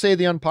afraid to say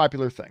the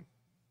unpopular thing.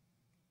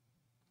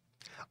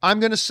 I'm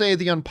going to say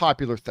the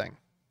unpopular thing.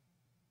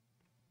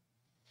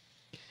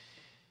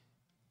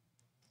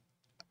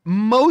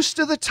 Most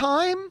of the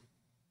time,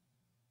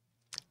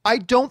 I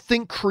don't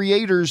think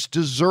creators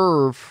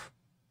deserve,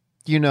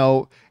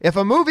 if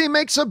a movie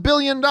makes $1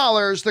 billion,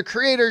 the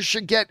creators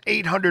should get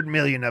 800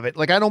 million of it.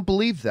 Like, I don't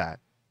believe that.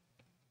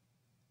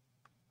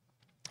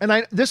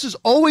 And this has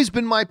always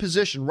been my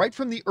position right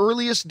from the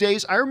earliest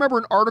days. I remember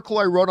an article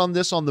I wrote on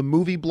this on the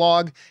movie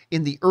blog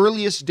in the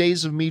earliest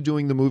days of me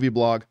doing the movie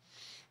blog.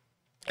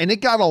 And it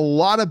got a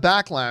lot of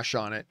backlash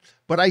on it,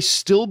 but I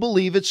still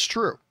believe it's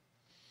true.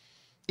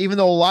 Even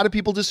though a lot of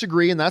people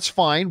disagree, and that's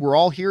fine. We're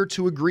all here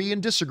to agree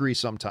and disagree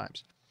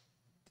sometimes.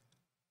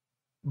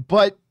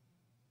 But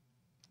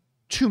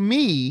to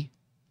me,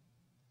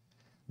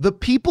 the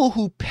people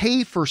who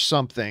pay for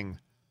something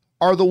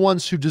are the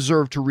ones who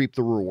deserve to reap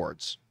the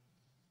rewards.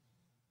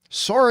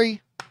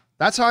 Sorry,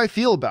 that's how I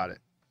feel about it.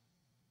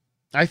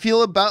 I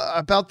feel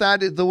about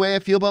that the way I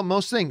feel about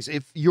most things.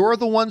 If you're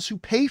the ones who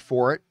pay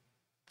for it,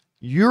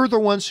 you're the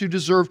ones who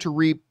deserve to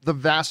reap the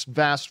vast,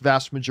 vast,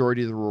 vast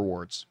majority of the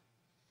rewards.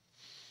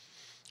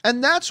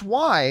 And that's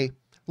why,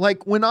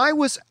 like, when I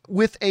was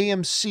with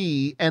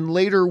AMC and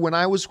later when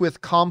I was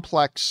with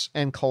Complex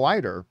and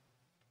Collider,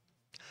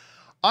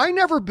 I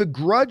never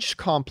begrudged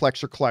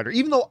Complex or Collider,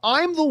 even though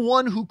I'm the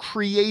one who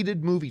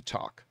created Movie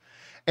Talk.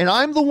 And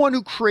I'm the one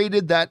who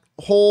created that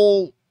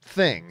whole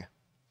thing.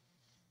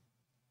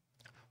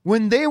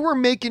 When they were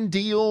making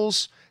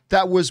deals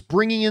that was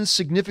bringing in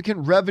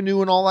significant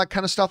revenue and all that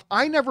kind of stuff,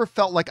 I never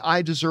felt like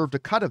I deserved a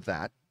cut of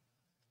that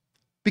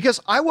because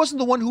I wasn't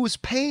the one who was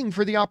paying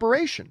for the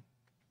operation.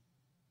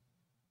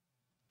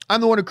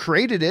 I'm the one who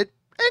created it.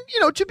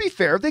 And, to be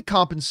fair, they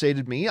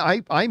compensated me.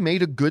 I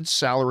made a good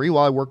salary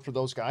while I worked for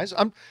those guys.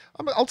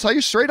 I'll tell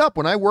you straight up,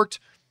 when I worked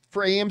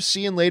for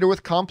AMC and later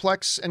with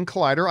Complex and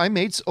Collider, I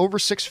made over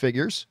 6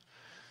 figures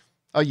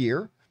a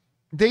year.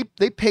 They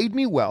paid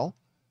me well,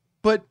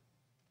 but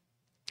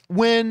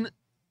when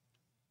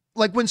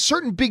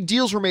certain big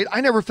deals were made, I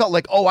never felt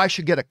like, oh, I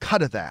should get a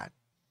cut of that,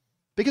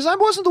 because I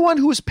wasn't the one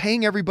who was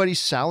paying everybody's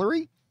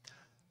salary.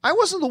 I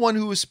wasn't the one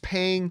who was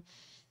paying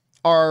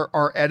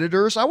our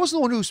editors. I wasn't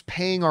the one who was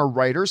paying our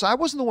writers. I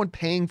wasn't the one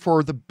paying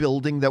for the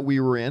building that we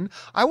were in.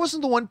 I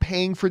wasn't the one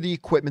paying for the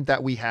equipment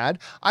that we had.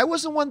 I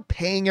wasn't the one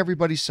paying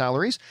everybody's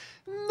salaries.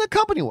 The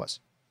company was.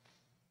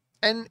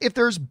 And if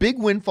there's big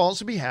windfalls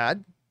to be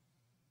had,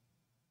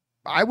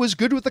 I was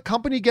good with the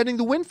company getting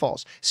the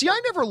windfalls. See,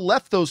 I never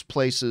left those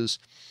places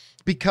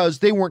because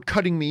they weren't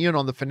cutting me in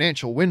on the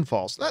financial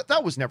windfalls.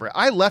 That was never.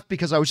 I left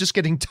because I was just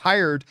getting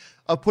tired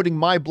of putting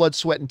my blood,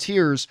 sweat, and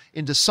tears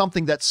into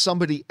something that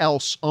somebody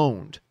else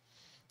owned.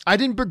 I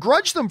didn't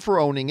begrudge them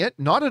for owning it,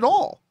 not at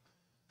all.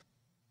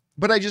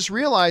 But I just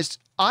realized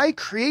I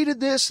created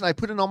this and I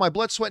put in all my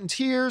blood, sweat, and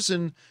tears,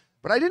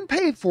 but I didn't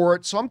pay for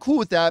it, so I'm cool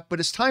with that. But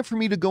it's time for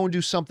me to go and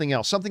do something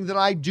else, something that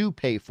I do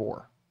pay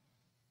for.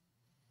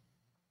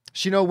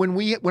 So,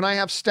 when I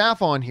have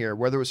staff on here,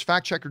 whether it was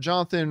Fact Checker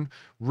Jonathan,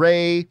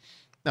 Ray,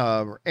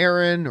 or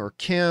Aaron, or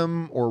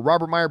Kim, or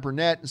Robert Meyer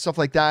Burnett, and stuff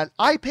like that,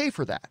 I pay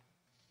for that.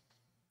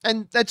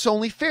 And that's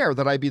only fair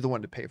that I be the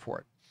one to pay for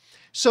it.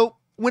 So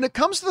when it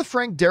comes to the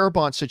Frank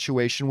Darabont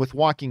situation with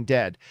Walking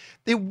Dead,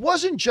 it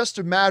wasn't just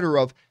a matter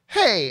of,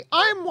 hey,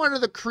 I'm one of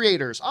the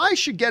creators, I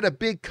should get a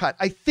big cut.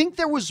 I think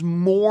there was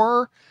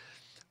more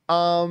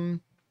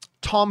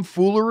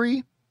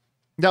tomfoolery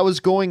that was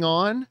going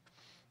on,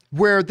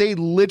 where they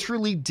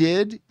literally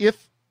did,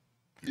 if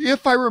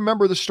I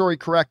remember the story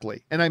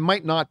correctly, and I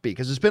might not be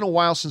because it's been a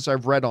while since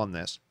I've read on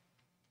this,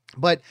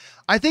 but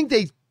I think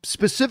they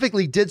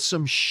specifically did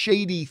some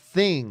shady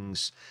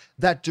things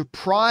that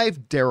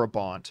deprived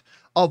Darabont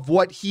of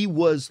what he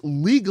was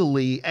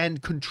legally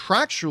and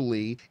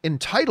contractually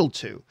entitled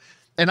to.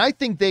 And I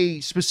think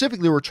they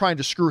specifically were trying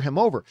to screw him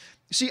over.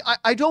 See,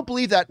 I don't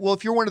believe that, well,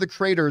 if you're one of the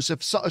creators,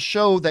 if a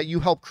show that you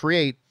help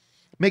create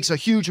makes a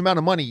huge amount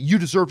of money, you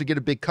deserve to get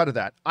a big cut of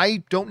that.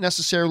 I don't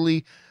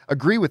necessarily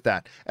agree with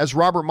that. As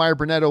Robert Meyer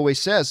Burnett always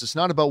says, it's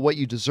not about what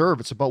you deserve,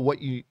 it's about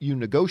what you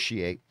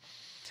negotiate.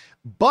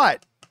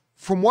 But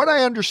from what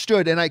I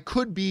understood, and I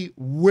could be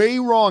way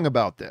wrong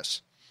about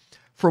this,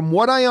 from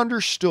what I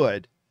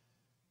understood,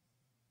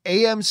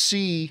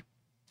 AMC,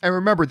 and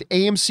remember, the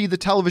AMC, the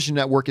television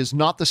network, is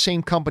not the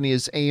same company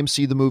as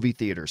AMC, the movie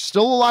theaters.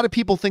 Still, a lot of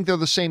people think they're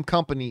the same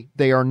company.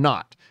 They are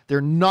not. They're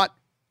not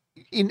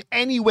in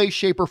any way,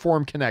 shape, or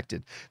form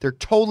connected. They're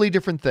totally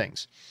different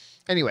things.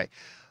 Anyway,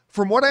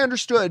 from what I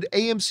understood,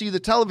 AMC, the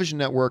television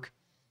network,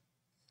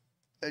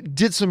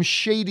 did some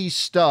shady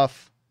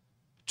stuff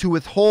to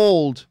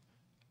withhold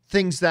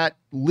things that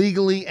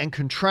legally and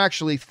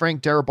contractually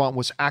Frank Darabont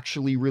was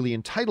actually really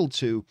entitled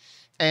to.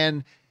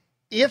 And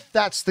if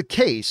that's the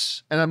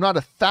case, and I'm not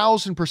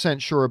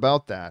 1,000% sure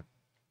about that,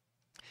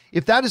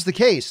 if that is the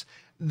case,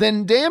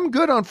 then damn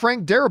good on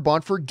Frank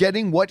Darabont for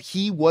getting what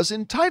he was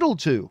entitled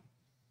to.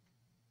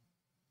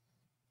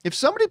 If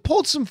somebody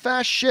pulled some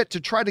fast shit to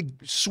try to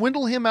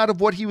swindle him out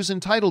of what he was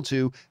entitled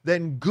to,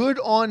 then good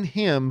on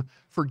him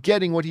for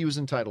getting what he was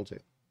entitled to.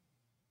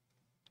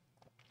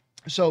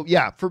 So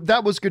yeah,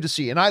 that was good to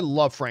see. And I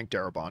love Frank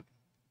Darabont.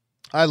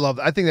 I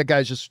think that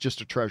guy's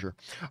just a treasure.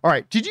 All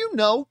right. Did you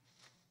know,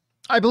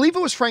 I believe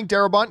it was Frank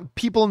Darabont.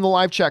 People in the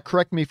live chat,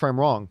 correct me if I'm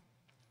wrong.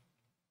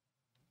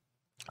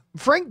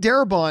 Frank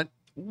Darabont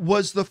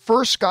was the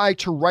first guy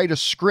to write a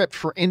script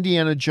for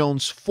Indiana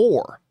Jones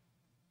 4.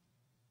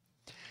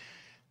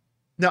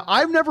 Now,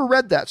 I've never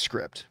read that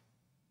script,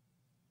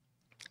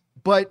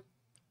 but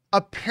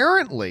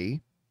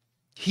apparently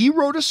he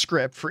wrote a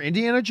script for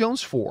Indiana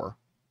Jones 4.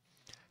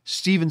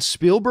 Steven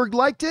Spielberg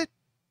liked it.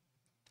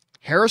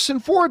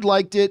 Harrison Ford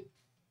liked it,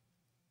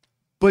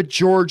 but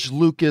George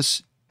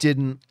Lucas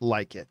didn't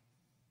like it.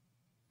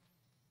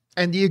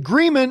 And the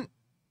agreement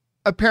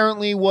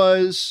apparently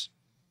was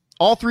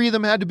all three of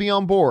them had to be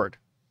on board.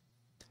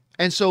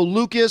 And so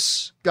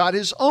Lucas got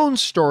his own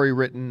story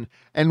written,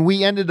 and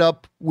we ended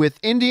up with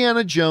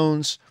Indiana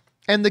Jones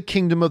and the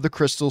Kingdom of the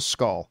Crystal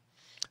Skull.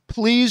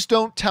 Please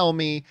don't tell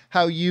me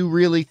how you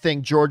really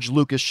think George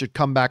Lucas should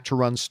come back to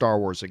run Star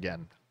Wars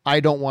again. I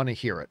don't want to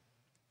hear it.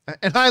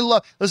 And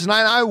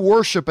I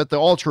worship at the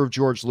altar of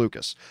George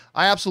Lucas.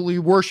 I absolutely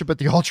worship at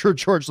the altar of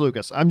George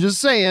Lucas. I'm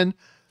just saying.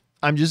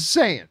 But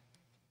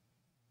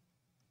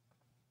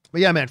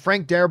yeah, man,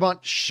 Frank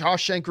Darabont,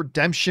 Shawshank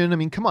Redemption. I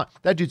mean, come on.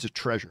 That dude's a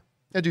treasure.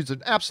 That dude's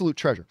an absolute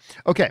treasure.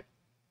 Okay.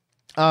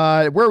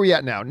 Where are we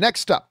at now?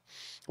 Next up,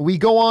 we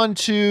go on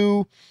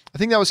to, I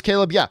think that was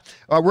Caleb. Yeah.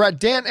 We're at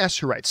Dan S.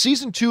 who writes,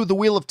 Season 2 of The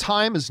Wheel of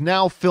Time is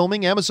now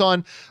filming.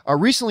 Amazon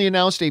recently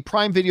announced a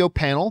Prime Video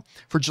panel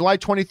for July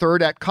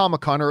 23rd at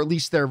Comic-Con, or at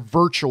least their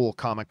virtual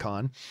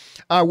Comic-Con,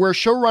 where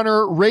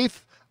showrunner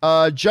Rafe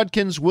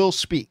Judkins will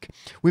speak.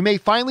 We may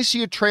finally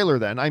see a trailer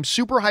then. I'm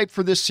super hyped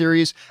for this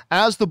series,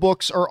 as the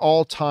books are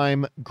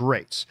all-time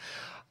greats.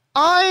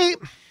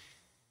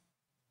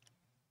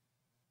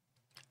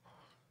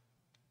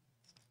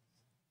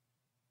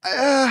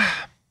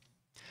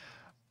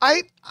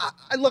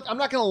 Look, I'm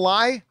not going to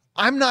lie.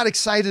 I'm not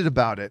excited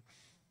about it.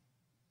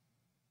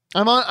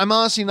 I'm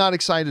honestly not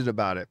excited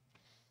about it.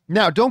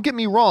 Now, don't get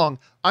me wrong.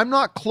 I'm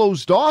not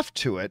closed off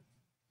to it.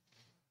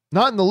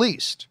 Not in the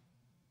least.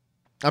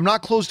 I'm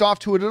not closed off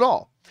to it at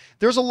all.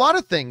 There's a lot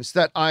of things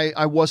that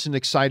I wasn't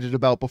excited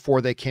about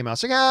before they came out.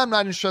 It's like, I'm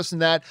not interested in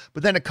that.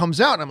 But then it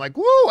comes out and I'm like,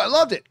 woo, I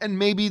loved it. And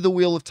maybe the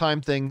Wheel of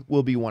Time thing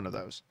will be one of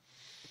those.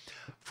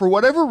 For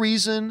whatever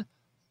reason,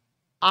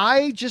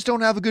 I just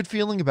don't have a good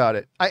feeling about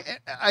it.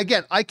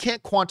 I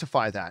can't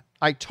quantify that.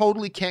 I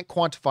totally can't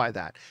quantify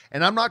that.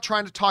 And I'm not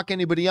trying to talk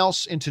anybody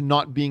else into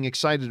not being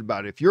excited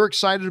about it. If you're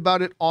excited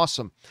about it,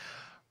 awesome.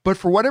 But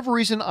for whatever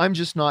reason, I'm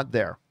just not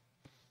there.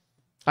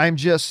 I'm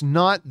just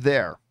not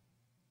there.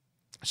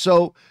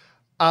 So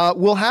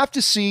we'll have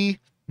to see.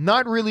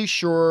 Not really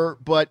sure,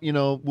 but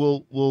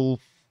we'll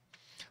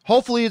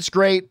hopefully it's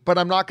great, but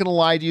I'm not going to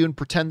lie to you and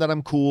pretend that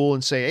I'm cool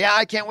and say, yeah,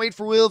 I can't wait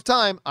for Wheel of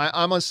Time.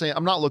 I'm going to say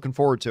I'm not looking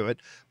forward to it,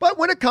 but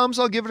when it comes,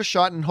 I'll give it a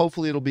shot and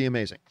hopefully it'll be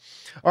amazing.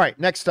 All right,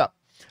 next up,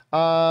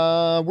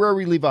 where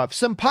we leave off.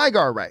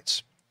 Sempaigar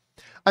writes,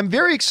 I'm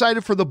very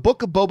excited for the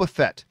Book of Boba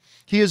Fett.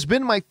 He has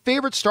been my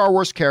favorite Star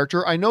Wars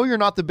character. I know you're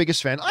not the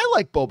biggest fan. I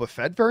like Boba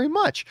Fett very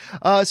much.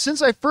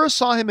 Since I first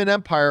saw him in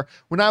Empire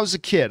when I was a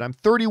kid, I'm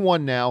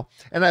 31 now,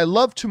 and I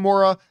love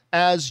Tamora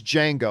as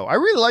Django. I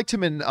really liked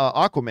him in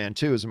Aquaman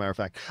too, as a matter of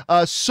fact.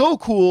 So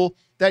cool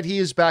that he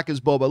is back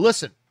as Boba.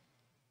 Listen,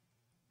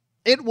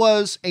 it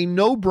was a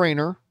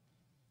no-brainer,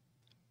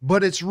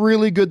 but it's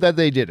really good that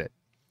they did it.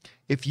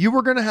 If you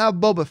were going to have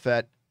Boba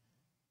Fett,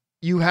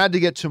 you had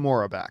to get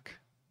Tamora back.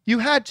 You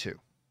had to.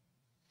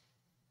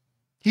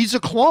 He's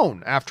a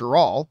clone, after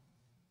all.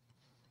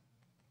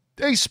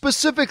 A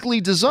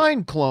specifically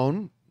designed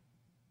clone,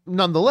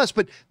 nonetheless,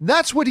 but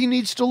that's what he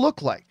needs to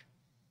look like.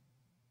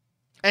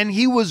 And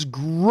he was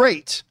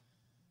great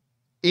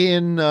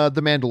in The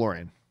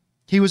Mandalorian.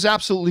 He was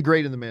absolutely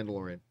great in The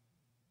Mandalorian.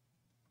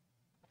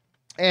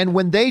 And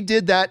when they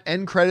did that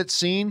end credit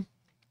scene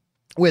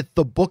with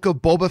the Book of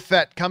Boba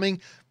Fett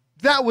coming,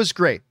 that was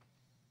great.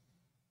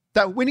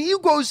 That when he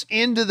goes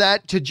into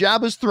to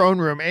Jabba's throne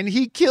room and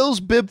he kills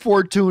Bib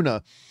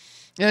Fortuna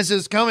and it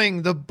says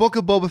coming, the Book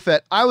of Boba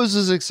Fett, I was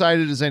as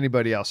excited as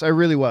anybody else. I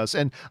really was.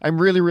 And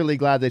I'm really, really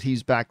glad that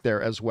he's back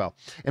there as well.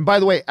 And by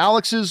the way,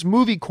 Alex's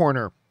Movie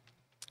Corner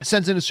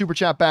sends in a super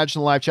chat badge in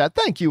the live chat.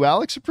 Thank you,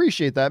 Alex.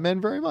 Appreciate that, man,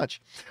 very much.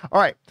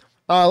 All right,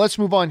 let's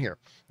move on here.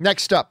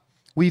 Next up,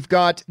 we've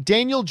got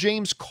Daniel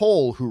James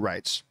Cole, who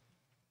writes,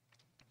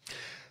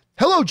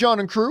 hello, John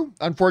and crew.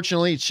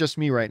 Unfortunately, it's just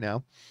me right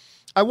now.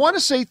 I want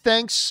to say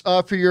thanks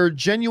for your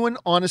genuine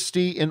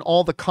honesty in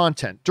all the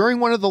content. During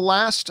one of the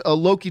last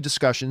Loki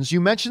discussions,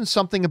 you mentioned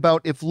something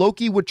about if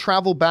Loki would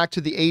travel back to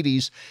the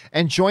 80s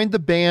and join the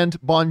band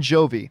Bon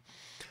Jovi.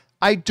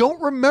 I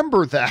don't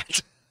remember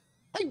that.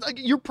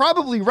 You're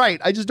probably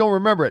right. I just don't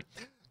remember it.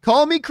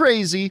 Call me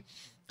crazy.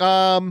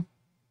 I've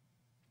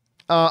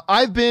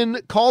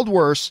been called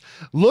worse.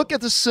 Look at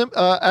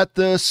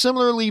the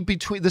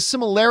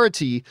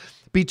similarity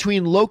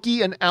between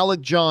Loki and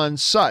Alec John.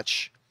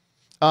 Such.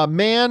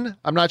 Man,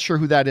 I'm not sure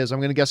who that is. I'm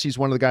going to guess he's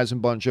one of the guys in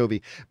Bon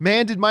Jovi.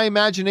 Man, did my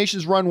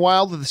imaginations run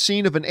wild with the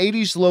scene of an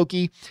 80s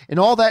Loki and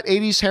all that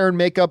 80s hair and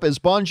makeup as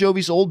Bon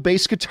Jovi's old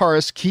bass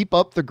guitarist. Keep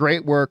up the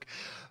great work.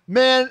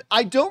 Man,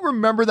 I don't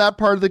remember that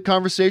part of the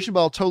conversation,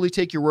 but I'll totally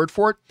take your word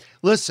for it.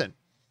 Listen,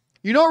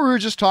 you know, we were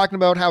just talking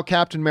about how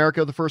Captain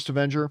America, the first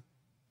Avenger,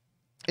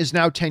 is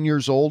now 10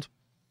 years old.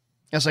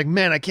 I was like,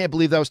 man, I can't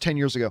believe that was 10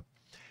 years ago.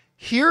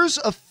 Here's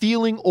a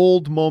feeling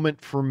old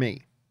moment for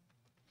me.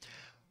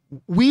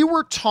 We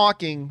were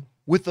talking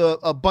with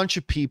a bunch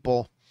of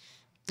people.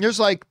 There's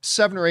like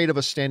 7 or 8 of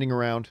us standing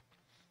around.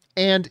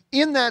 And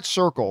in that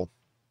circle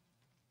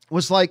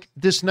was like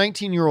this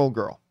 19-year-old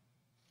girl.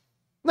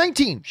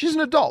 19. She's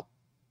an adult.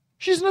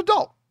 She's an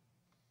adult.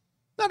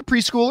 Not a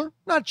preschooler,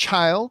 not a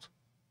child.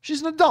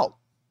 She's an adult.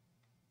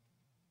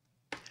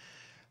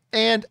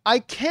 And I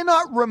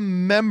cannot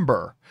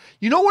remember.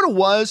 You know what it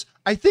was?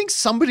 I think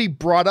somebody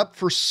brought up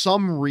for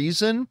some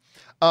reason,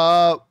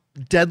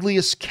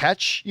 Deadliest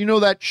Catch. You know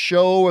that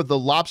show of the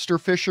lobster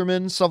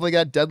fishermen, stuff like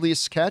that,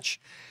 Deadliest Catch?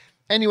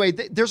 Anyway,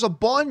 there's a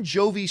Bon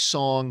Jovi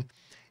song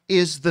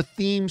is the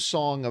theme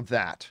song of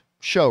that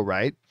show,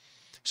 right?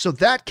 So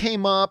that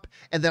came up,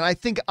 and then I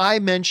think I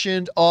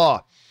mentioned,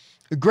 the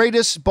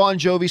greatest Bon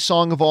Jovi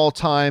song of all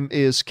time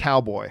is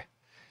Cowboy.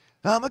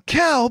 I'm a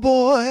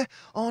cowboy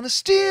on a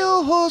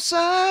steel horse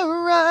I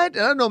ride.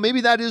 I don't know,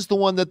 maybe that is the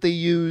one that they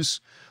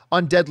use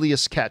on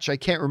Deadliest Catch. I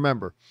can't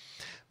remember.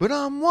 But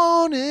I'm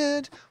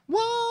wanted,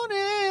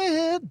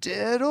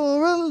 dead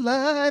or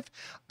alive.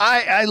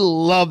 I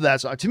love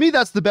that song. To me,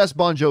 that's the best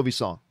Bon Jovi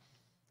song.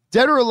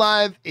 Dead or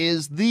Alive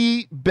is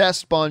the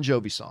best Bon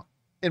Jovi song,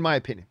 in my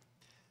opinion.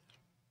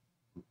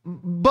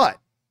 But,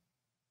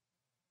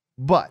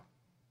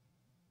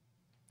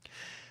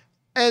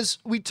 as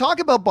we talk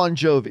about Bon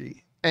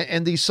Jovi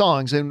and these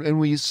songs, and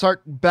we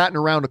start batting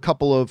around a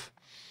couple of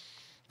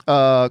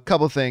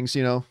things,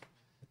 you know.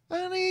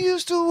 And he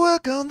used to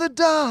work on the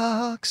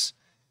docks.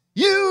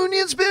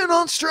 Union's been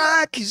on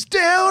strike. He's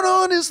down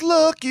on his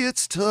luck.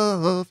 It's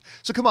tough.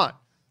 So come on.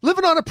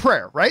 Living on a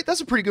Prayer, right? That's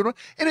a pretty good one.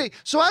 Anyway,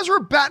 so as we're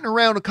batting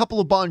around a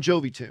couple of Bon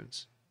Jovi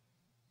tunes,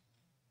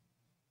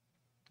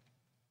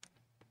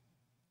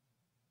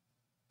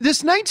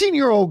 this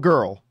 19-year-old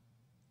girl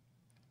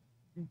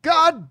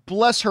God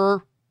bless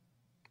her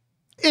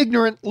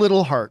ignorant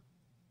little heart,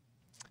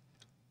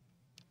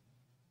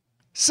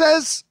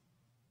 says,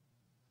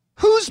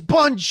 who's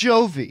Bon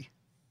Jovi?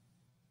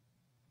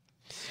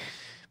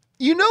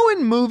 You know,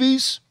 in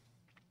movies,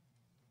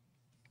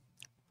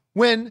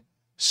 when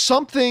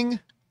something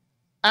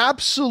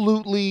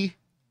absolutely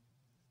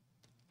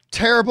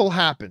terrible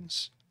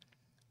happens,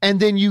 and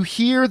then you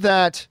hear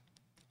that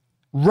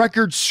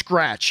record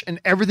scratch and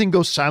everything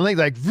goes silent,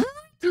 like,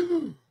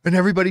 and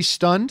everybody's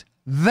stunned.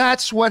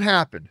 That's what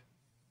happened.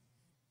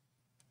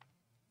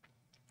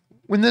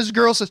 When this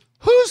girl says,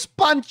 who's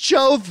Bon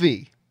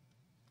Jovi?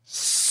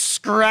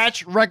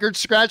 Scratch, record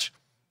scratch.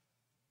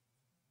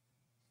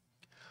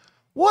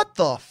 What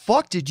the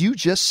fuck did you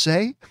just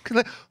say?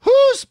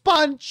 Who's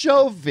Bon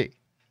Jovi?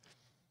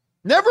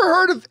 Never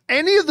heard of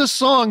any of the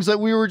songs that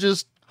we were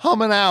just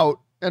humming out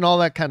and all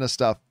that kind of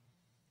stuff.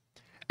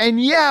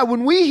 And yeah,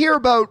 when we hear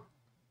about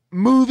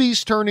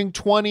movies turning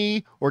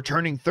 20 or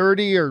turning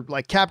 30 or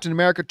like Captain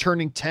America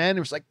turning 10, it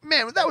was like,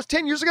 man, that was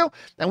 10 years ago.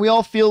 And we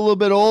all feel a little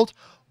bit old.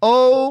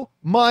 Oh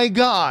my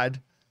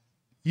God.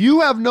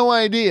 You have no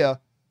idea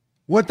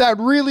what that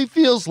really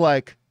feels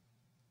like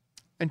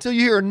until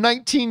you hear a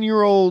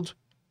 19-year-old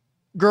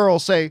girl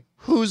say,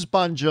 who's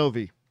Bon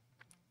Jovi?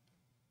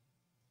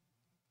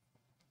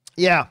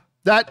 Yeah,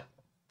 that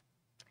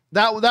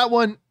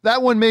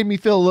one made me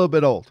feel a little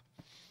bit old.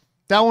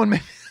 I'm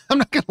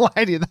not going to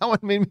lie to you. That one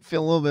made me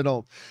feel a little bit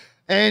old.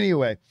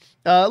 Anyway,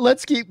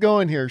 let's keep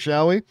going here,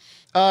 shall we?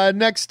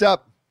 Next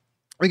up,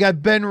 we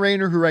got Ben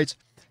Rayner who writes,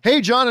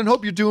 hey, John, and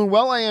hope you're doing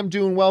well. I am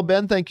doing well,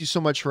 Ben. Thank you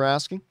so much for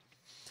asking.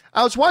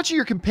 I was watching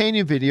your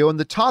companion video and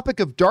the topic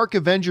of Dark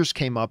Avengers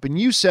came up and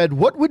you said,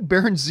 what would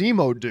Baron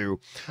Zemo do?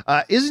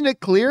 Isn't it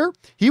clear?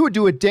 He would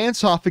do a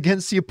dance-off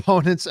against the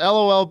opponents.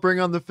 LOL, bring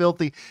on the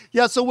filthy.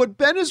 Yeah, so what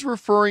Ben is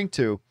referring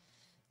to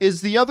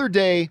is the other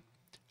day,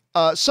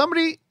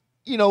 somebody,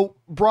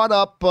 brought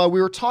up,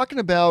 we were talking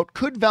about,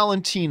 could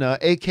Valentina,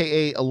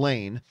 aka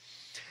Elaine,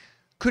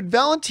 could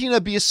Valentina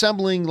be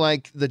assembling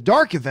like the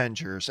Dark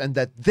Avengers and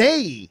that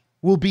they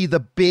will be the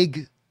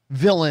big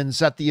villains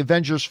that the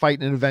Avengers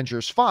fight in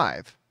Avengers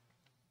 5?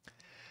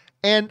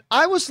 And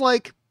I was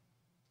like,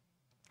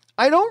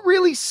 I don't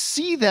really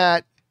see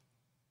that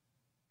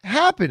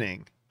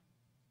happening.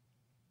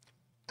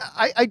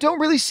 I don't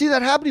really see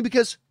that happening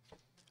because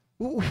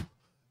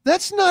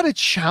that's not a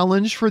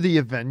challenge for the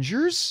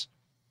Avengers.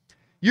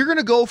 You're going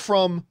to go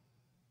from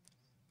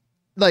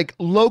like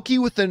Loki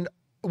with a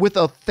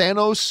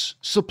Thanos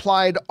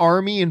supplied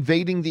army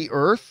invading the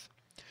Earth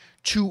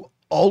to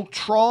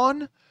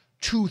Ultron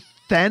to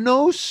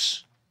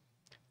Thanos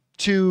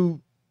to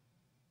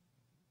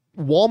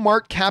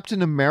Walmart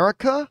Captain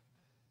America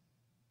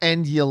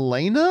and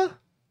Yelena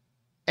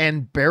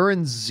and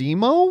Baron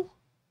Zemo?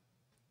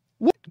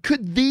 What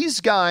could these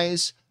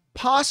guys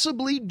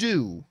possibly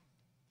do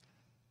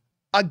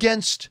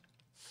against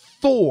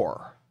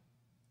Thor?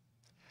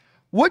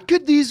 What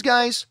could these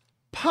guys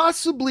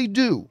possibly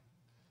do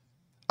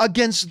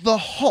against the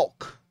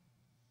Hulk?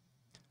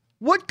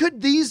 What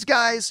could these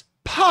guys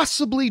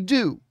possibly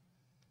do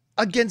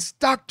against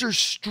Doctor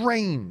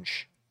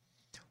Strange?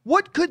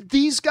 What could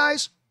these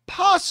guys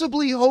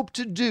possibly hope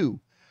to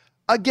do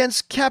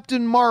against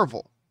Captain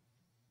Marvel?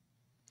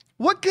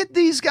 What could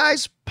these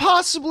guys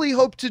possibly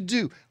hope to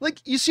do? Like,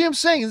 you see what I'm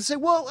saying? They say,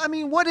 well, I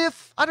mean, what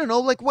if, I don't know,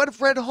 like, what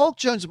if Red Hulk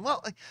joins them?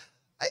 Well,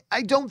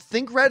 I don't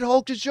think Red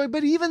Hulk is joined,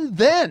 but even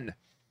then,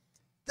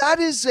 that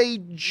is a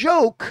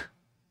joke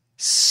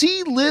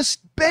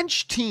C-list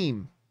bench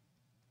team.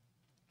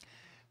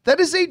 That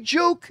is a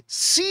joke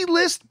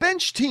C-list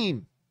bench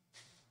team.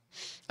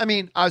 I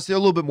mean, obviously a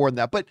little bit more than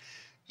that, but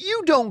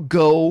you don't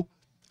go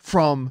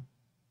from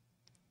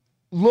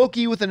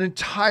Loki with an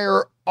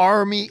entire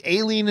army,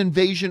 alien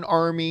invasion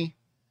army,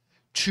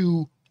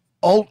 to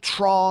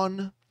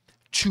Ultron,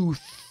 to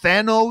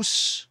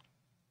Thanos,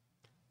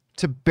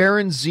 to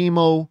Baron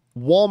Zemo,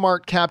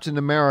 Walmart Captain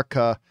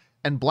America,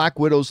 and Black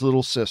Widow's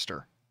little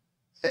sister.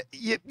 And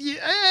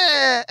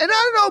I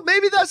don't know,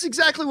 maybe that's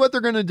exactly what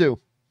they're going to do.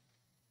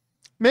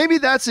 Maybe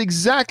that's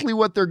exactly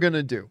what they're going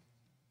to do.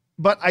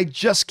 But I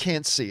just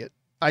can't see it.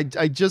 I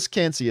just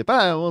can't see it.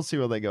 But we'll see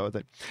where they go with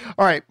it.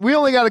 All right. We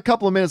only got a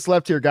couple of minutes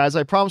left here, guys.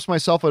 I promised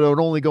myself I would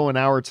only go an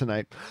hour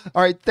tonight.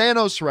 All right.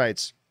 Thanos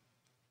writes,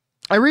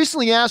 I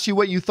recently asked you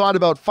what you thought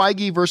about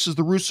Feige versus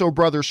the Russo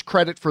brothers'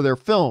 credit for their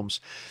films.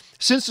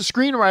 Since the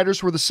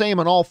screenwriters were the same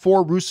on all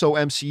 4 Russo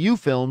MCU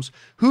films,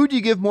 who do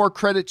you give more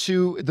credit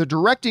to, the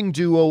directing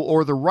duo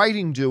or the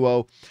writing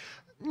duo?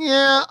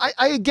 Yeah,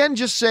 I again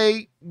just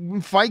say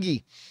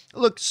Feige.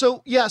 Look,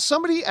 so yeah,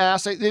 somebody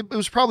asked, it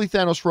was probably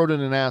Thanos wrote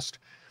in and asked,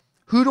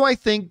 who do I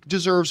think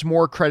deserves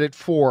more credit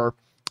for?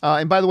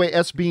 And by the way,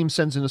 S-Beam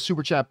sends in a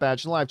super chat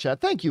badge in live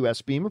chat. Thank you,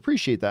 S-Beam.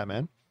 Appreciate that,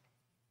 man.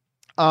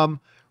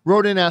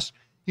 Wrote in and asked,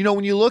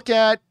 when you look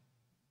at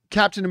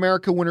Captain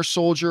America, Winter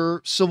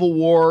Soldier, Civil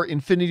War,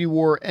 Infinity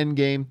War,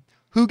 Endgame,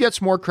 who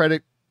gets more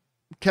credit,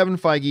 Kevin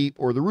Feige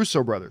or the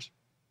Russo brothers?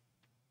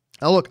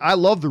 Now look, I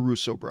love the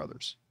Russo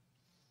brothers.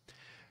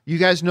 You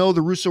guys know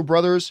the Russo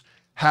brothers,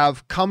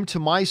 have come to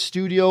my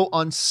studio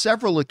on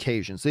several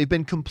occasions. They've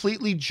been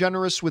completely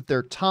generous with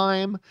their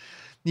time.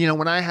 You know,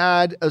 when I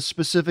had a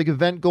specific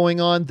event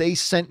going on, they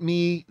sent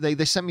me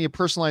a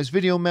personalized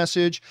video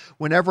message.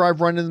 Whenever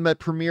I've run into them at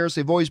premieres,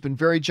 they've always been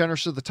very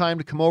generous with the time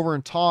to come over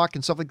and talk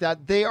and stuff like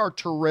that. They are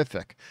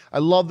terrific. I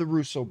love the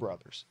Russo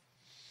brothers.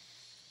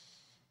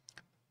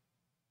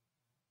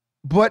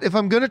 But if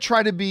I'm going to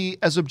try to be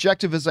as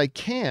objective as I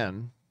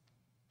can,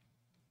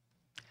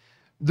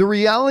 the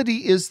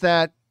reality is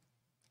that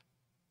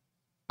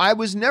I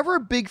was never a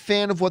big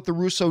fan of what the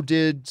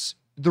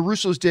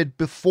Russos did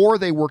before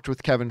they worked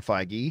with Kevin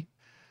Feige.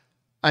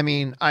 I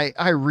mean,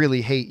 I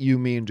really hate You,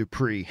 Me, and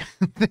Dupree.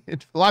 A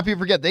lot of people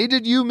forget they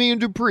did You, Me,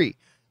 and Dupree.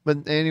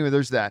 But anyway,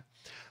 there's that.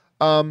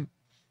 And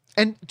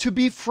to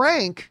be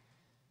frank,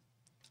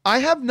 I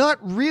have not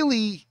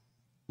really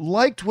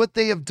liked what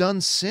they have done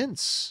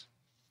since.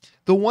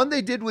 The one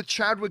they did with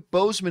Chadwick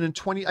Boseman in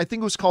I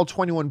think it was called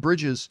 21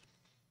 Bridges.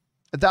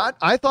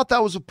 I thought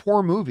that was a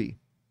poor movie.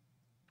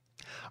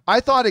 I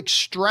thought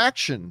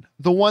Extraction,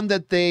 the one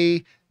that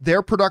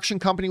their production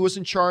company was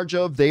in charge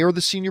of, they are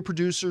the senior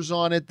producers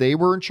on it. They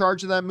were in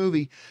charge of that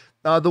movie.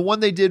 The one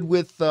they did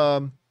with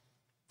Chris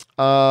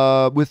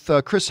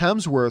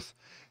Hemsworth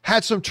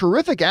had some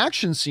terrific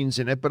action scenes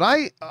in it, but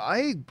I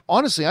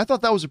honestly, I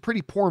thought that was a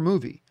pretty poor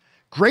movie.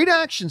 Great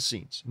action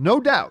scenes, no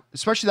doubt,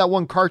 especially that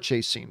one car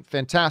chase scene.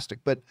 Fantastic,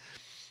 but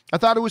I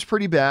thought it was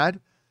pretty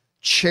bad.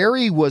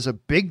 Cherry was a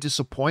big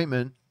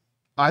disappointment.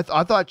 I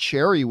thought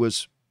Cherry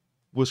was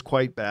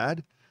quite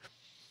bad.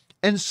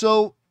 And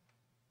so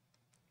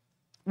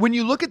when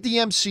you look at the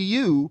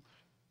MCU,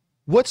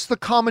 what's the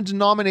common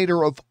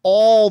denominator of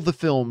all the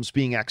films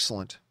being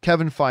excellent?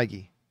 Kevin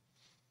Feige.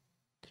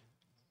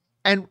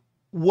 And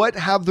what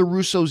have the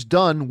Russos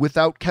done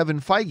without Kevin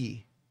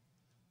Feige?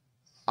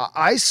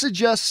 I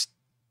suggest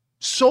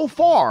so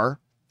far,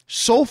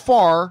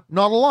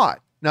 not a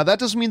lot. Now, that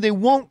doesn't mean they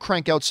won't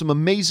crank out some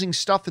amazing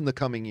stuff in the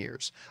coming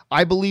years.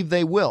 I believe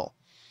they will.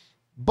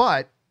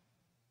 But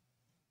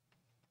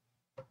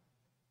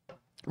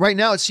right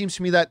now, it seems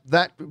to me that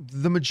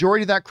the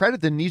majority of that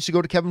credit then needs to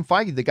go to Kevin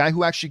Feige, the guy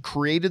who actually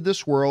created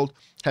this world,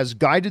 has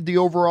guided the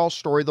overall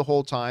story the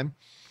whole time,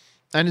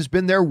 and has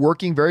been there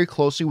working very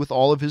closely with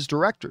all of his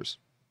directors.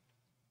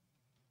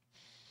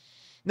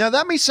 Now,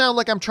 that may sound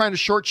like I'm trying to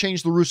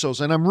shortchange the Russos,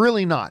 and I'm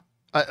really not.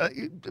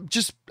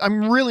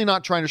 I'm really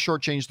not trying to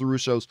shortchange the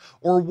Russos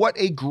or what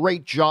a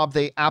great job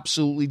they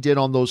absolutely did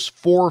on those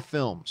 4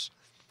 films.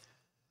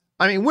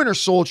 I mean, Winter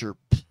Soldier,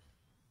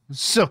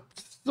 so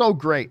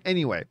great.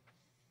 Anyway.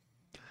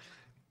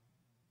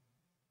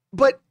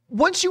 But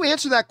once you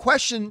answer that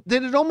question,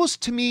 then it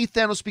almost, to me,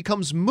 Thanos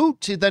becomes moot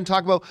to then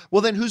talk about,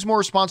 well, then who's more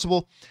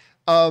responsible,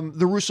 the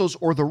Russos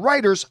or the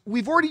writers?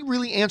 We've already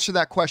really answered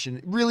that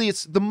question. Really,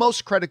 it's the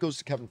most credit goes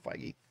to Kevin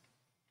Feige.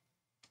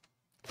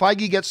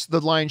 Feige gets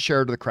the lion's share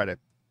of the credit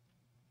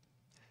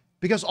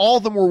because all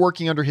of them were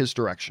working under his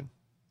direction.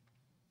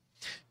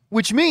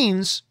 Which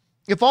means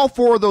if all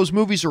 4 of those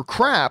movies are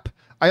crap,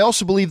 I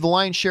also believe the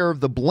lion's share of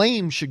the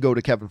blame should go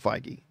to Kevin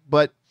Feige.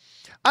 But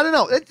I don't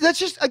know. That's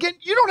just, again,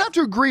 you don't have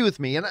to agree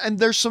with me. And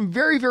there's some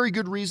very, very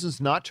good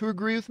reasons not to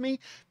agree with me.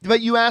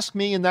 But you ask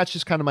me, and that's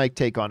just kind of my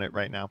take on it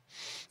right now.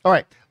 All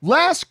right.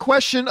 Last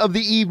question of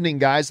the evening,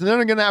 guys. And then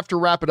I'm going to have to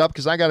wrap it up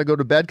because I got to go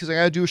to bed because I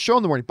got to do a show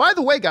in the morning. By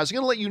the way, guys, I'm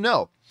going to let you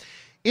know.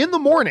 In the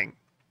morning,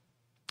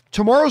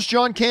 tomorrow's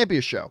John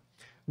Campea show,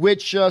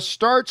 which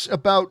starts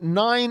about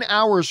 9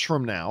 hours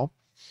from now.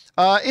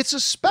 It's a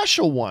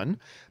special one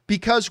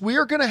because we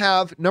are going to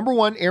have, number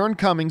one, Aaron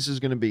Cummings is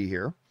going to be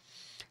here.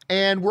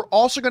 And we're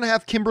also going to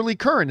have Kimberly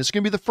Curran. It's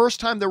going to be the first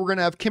time that we're going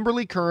to have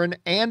Kimberly Curran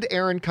and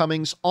Aaron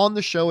Cummings on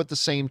the show at the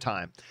same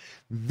time.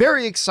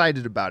 Very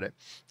excited about it.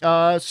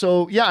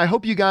 So yeah, I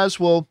hope you guys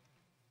will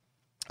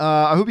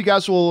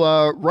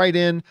write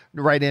in.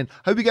 I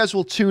hope you guys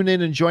will tune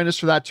in and join us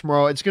for that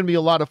tomorrow. It's going to be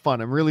a lot of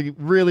fun. I'm really,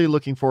 really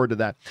looking forward to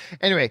that.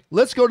 Anyway,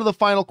 let's go to the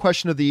final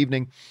question of the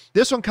evening.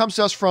 This one comes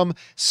to us from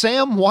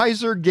Sam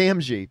Weiser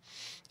Gamgee.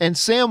 And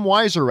Sam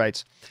Weiser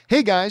writes,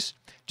 "Hey guys,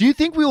 do you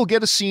think we will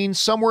get a scene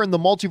somewhere in the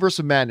Multiverse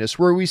of Madness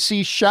where we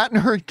see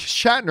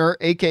Shatner,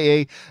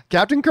 aka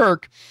Captain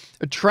Kirk,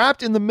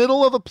 trapped in the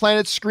middle of a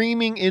planet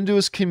screaming into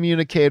his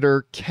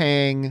communicator,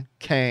 Kang,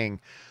 Kang?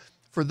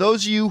 For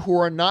those of you who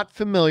are not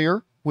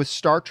familiar with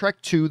Star Trek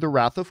II, The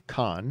Wrath of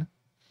Khan,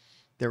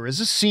 there is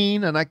a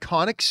scene, an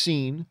iconic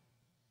scene,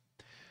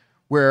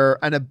 where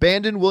an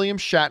abandoned William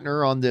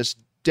Shatner on this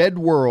dead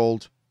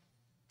world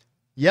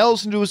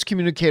yells into his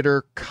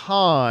communicator,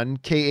 Khan,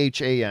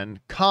 Khan,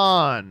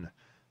 Khan,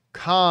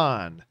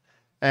 Khan.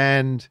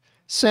 And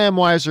Sam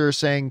Weiser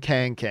saying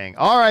Kang, Kang.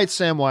 All right,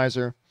 Sam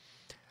Weiser,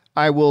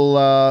 I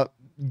will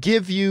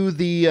give you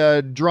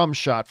the drum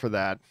shot for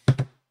that.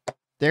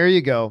 There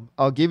you go.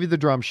 I'll give you the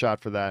drum shot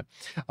for that.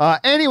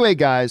 Anyway,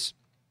 guys,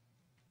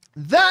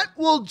 that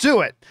will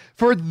do it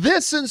for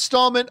this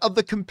installment of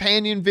the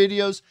companion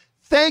videos.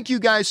 thank you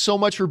guys so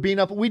much for being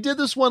up. We did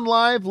this one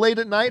live late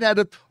at night,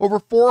 had over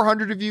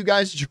 400 of you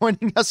guys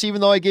joining us,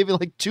 even though I gave you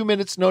like 2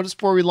 minutes notice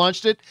before we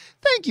launched it.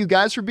 Thank you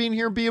guys for being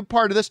here and being a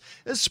part of this.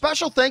 A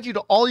special thank you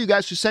to all you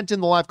guys who sent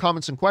in the live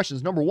comments and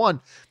questions. Number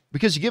one,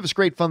 because you give us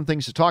great fun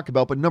things to talk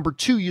about. But number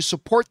two, you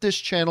support this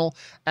channel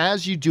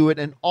as you do it,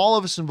 and all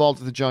of us involved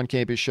with the John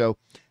Campea Show.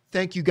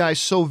 Thank you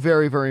guys so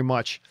very, very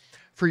much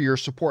for your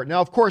support. Now,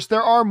 of course,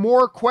 there are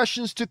more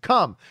questions to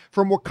come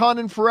from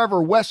Wakandan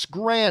Forever, Wes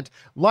Grant,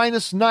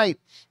 Linus Knight,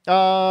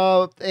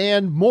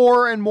 and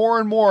more and more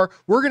and more.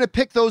 We're going to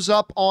pick those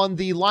up on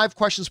the live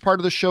questions part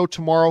of the show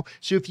tomorrow.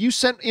 So if you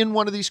sent in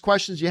one of these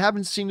questions, you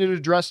haven't seen it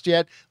addressed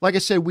yet, like I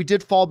said, we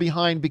did fall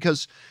behind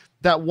because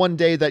that one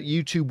day that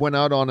YouTube went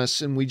out on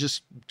us and we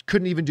just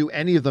couldn't even do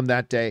any of them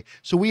that day.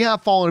 So we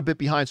have fallen a bit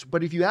behind.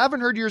 But if you haven't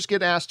heard yours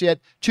get asked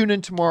yet, tune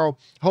in tomorrow.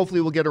 Hopefully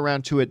we'll get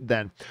around to it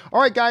then. All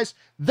right, guys,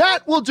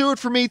 that will do it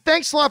for me.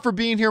 Thanks a lot for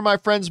being here, my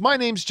friends. My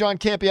name's John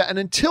Campea. And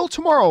until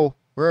tomorrow,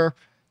 we're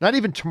not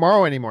even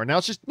tomorrow anymore. Now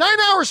it's just 9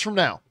 hours from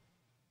now.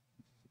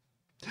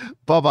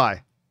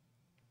 Bye-bye.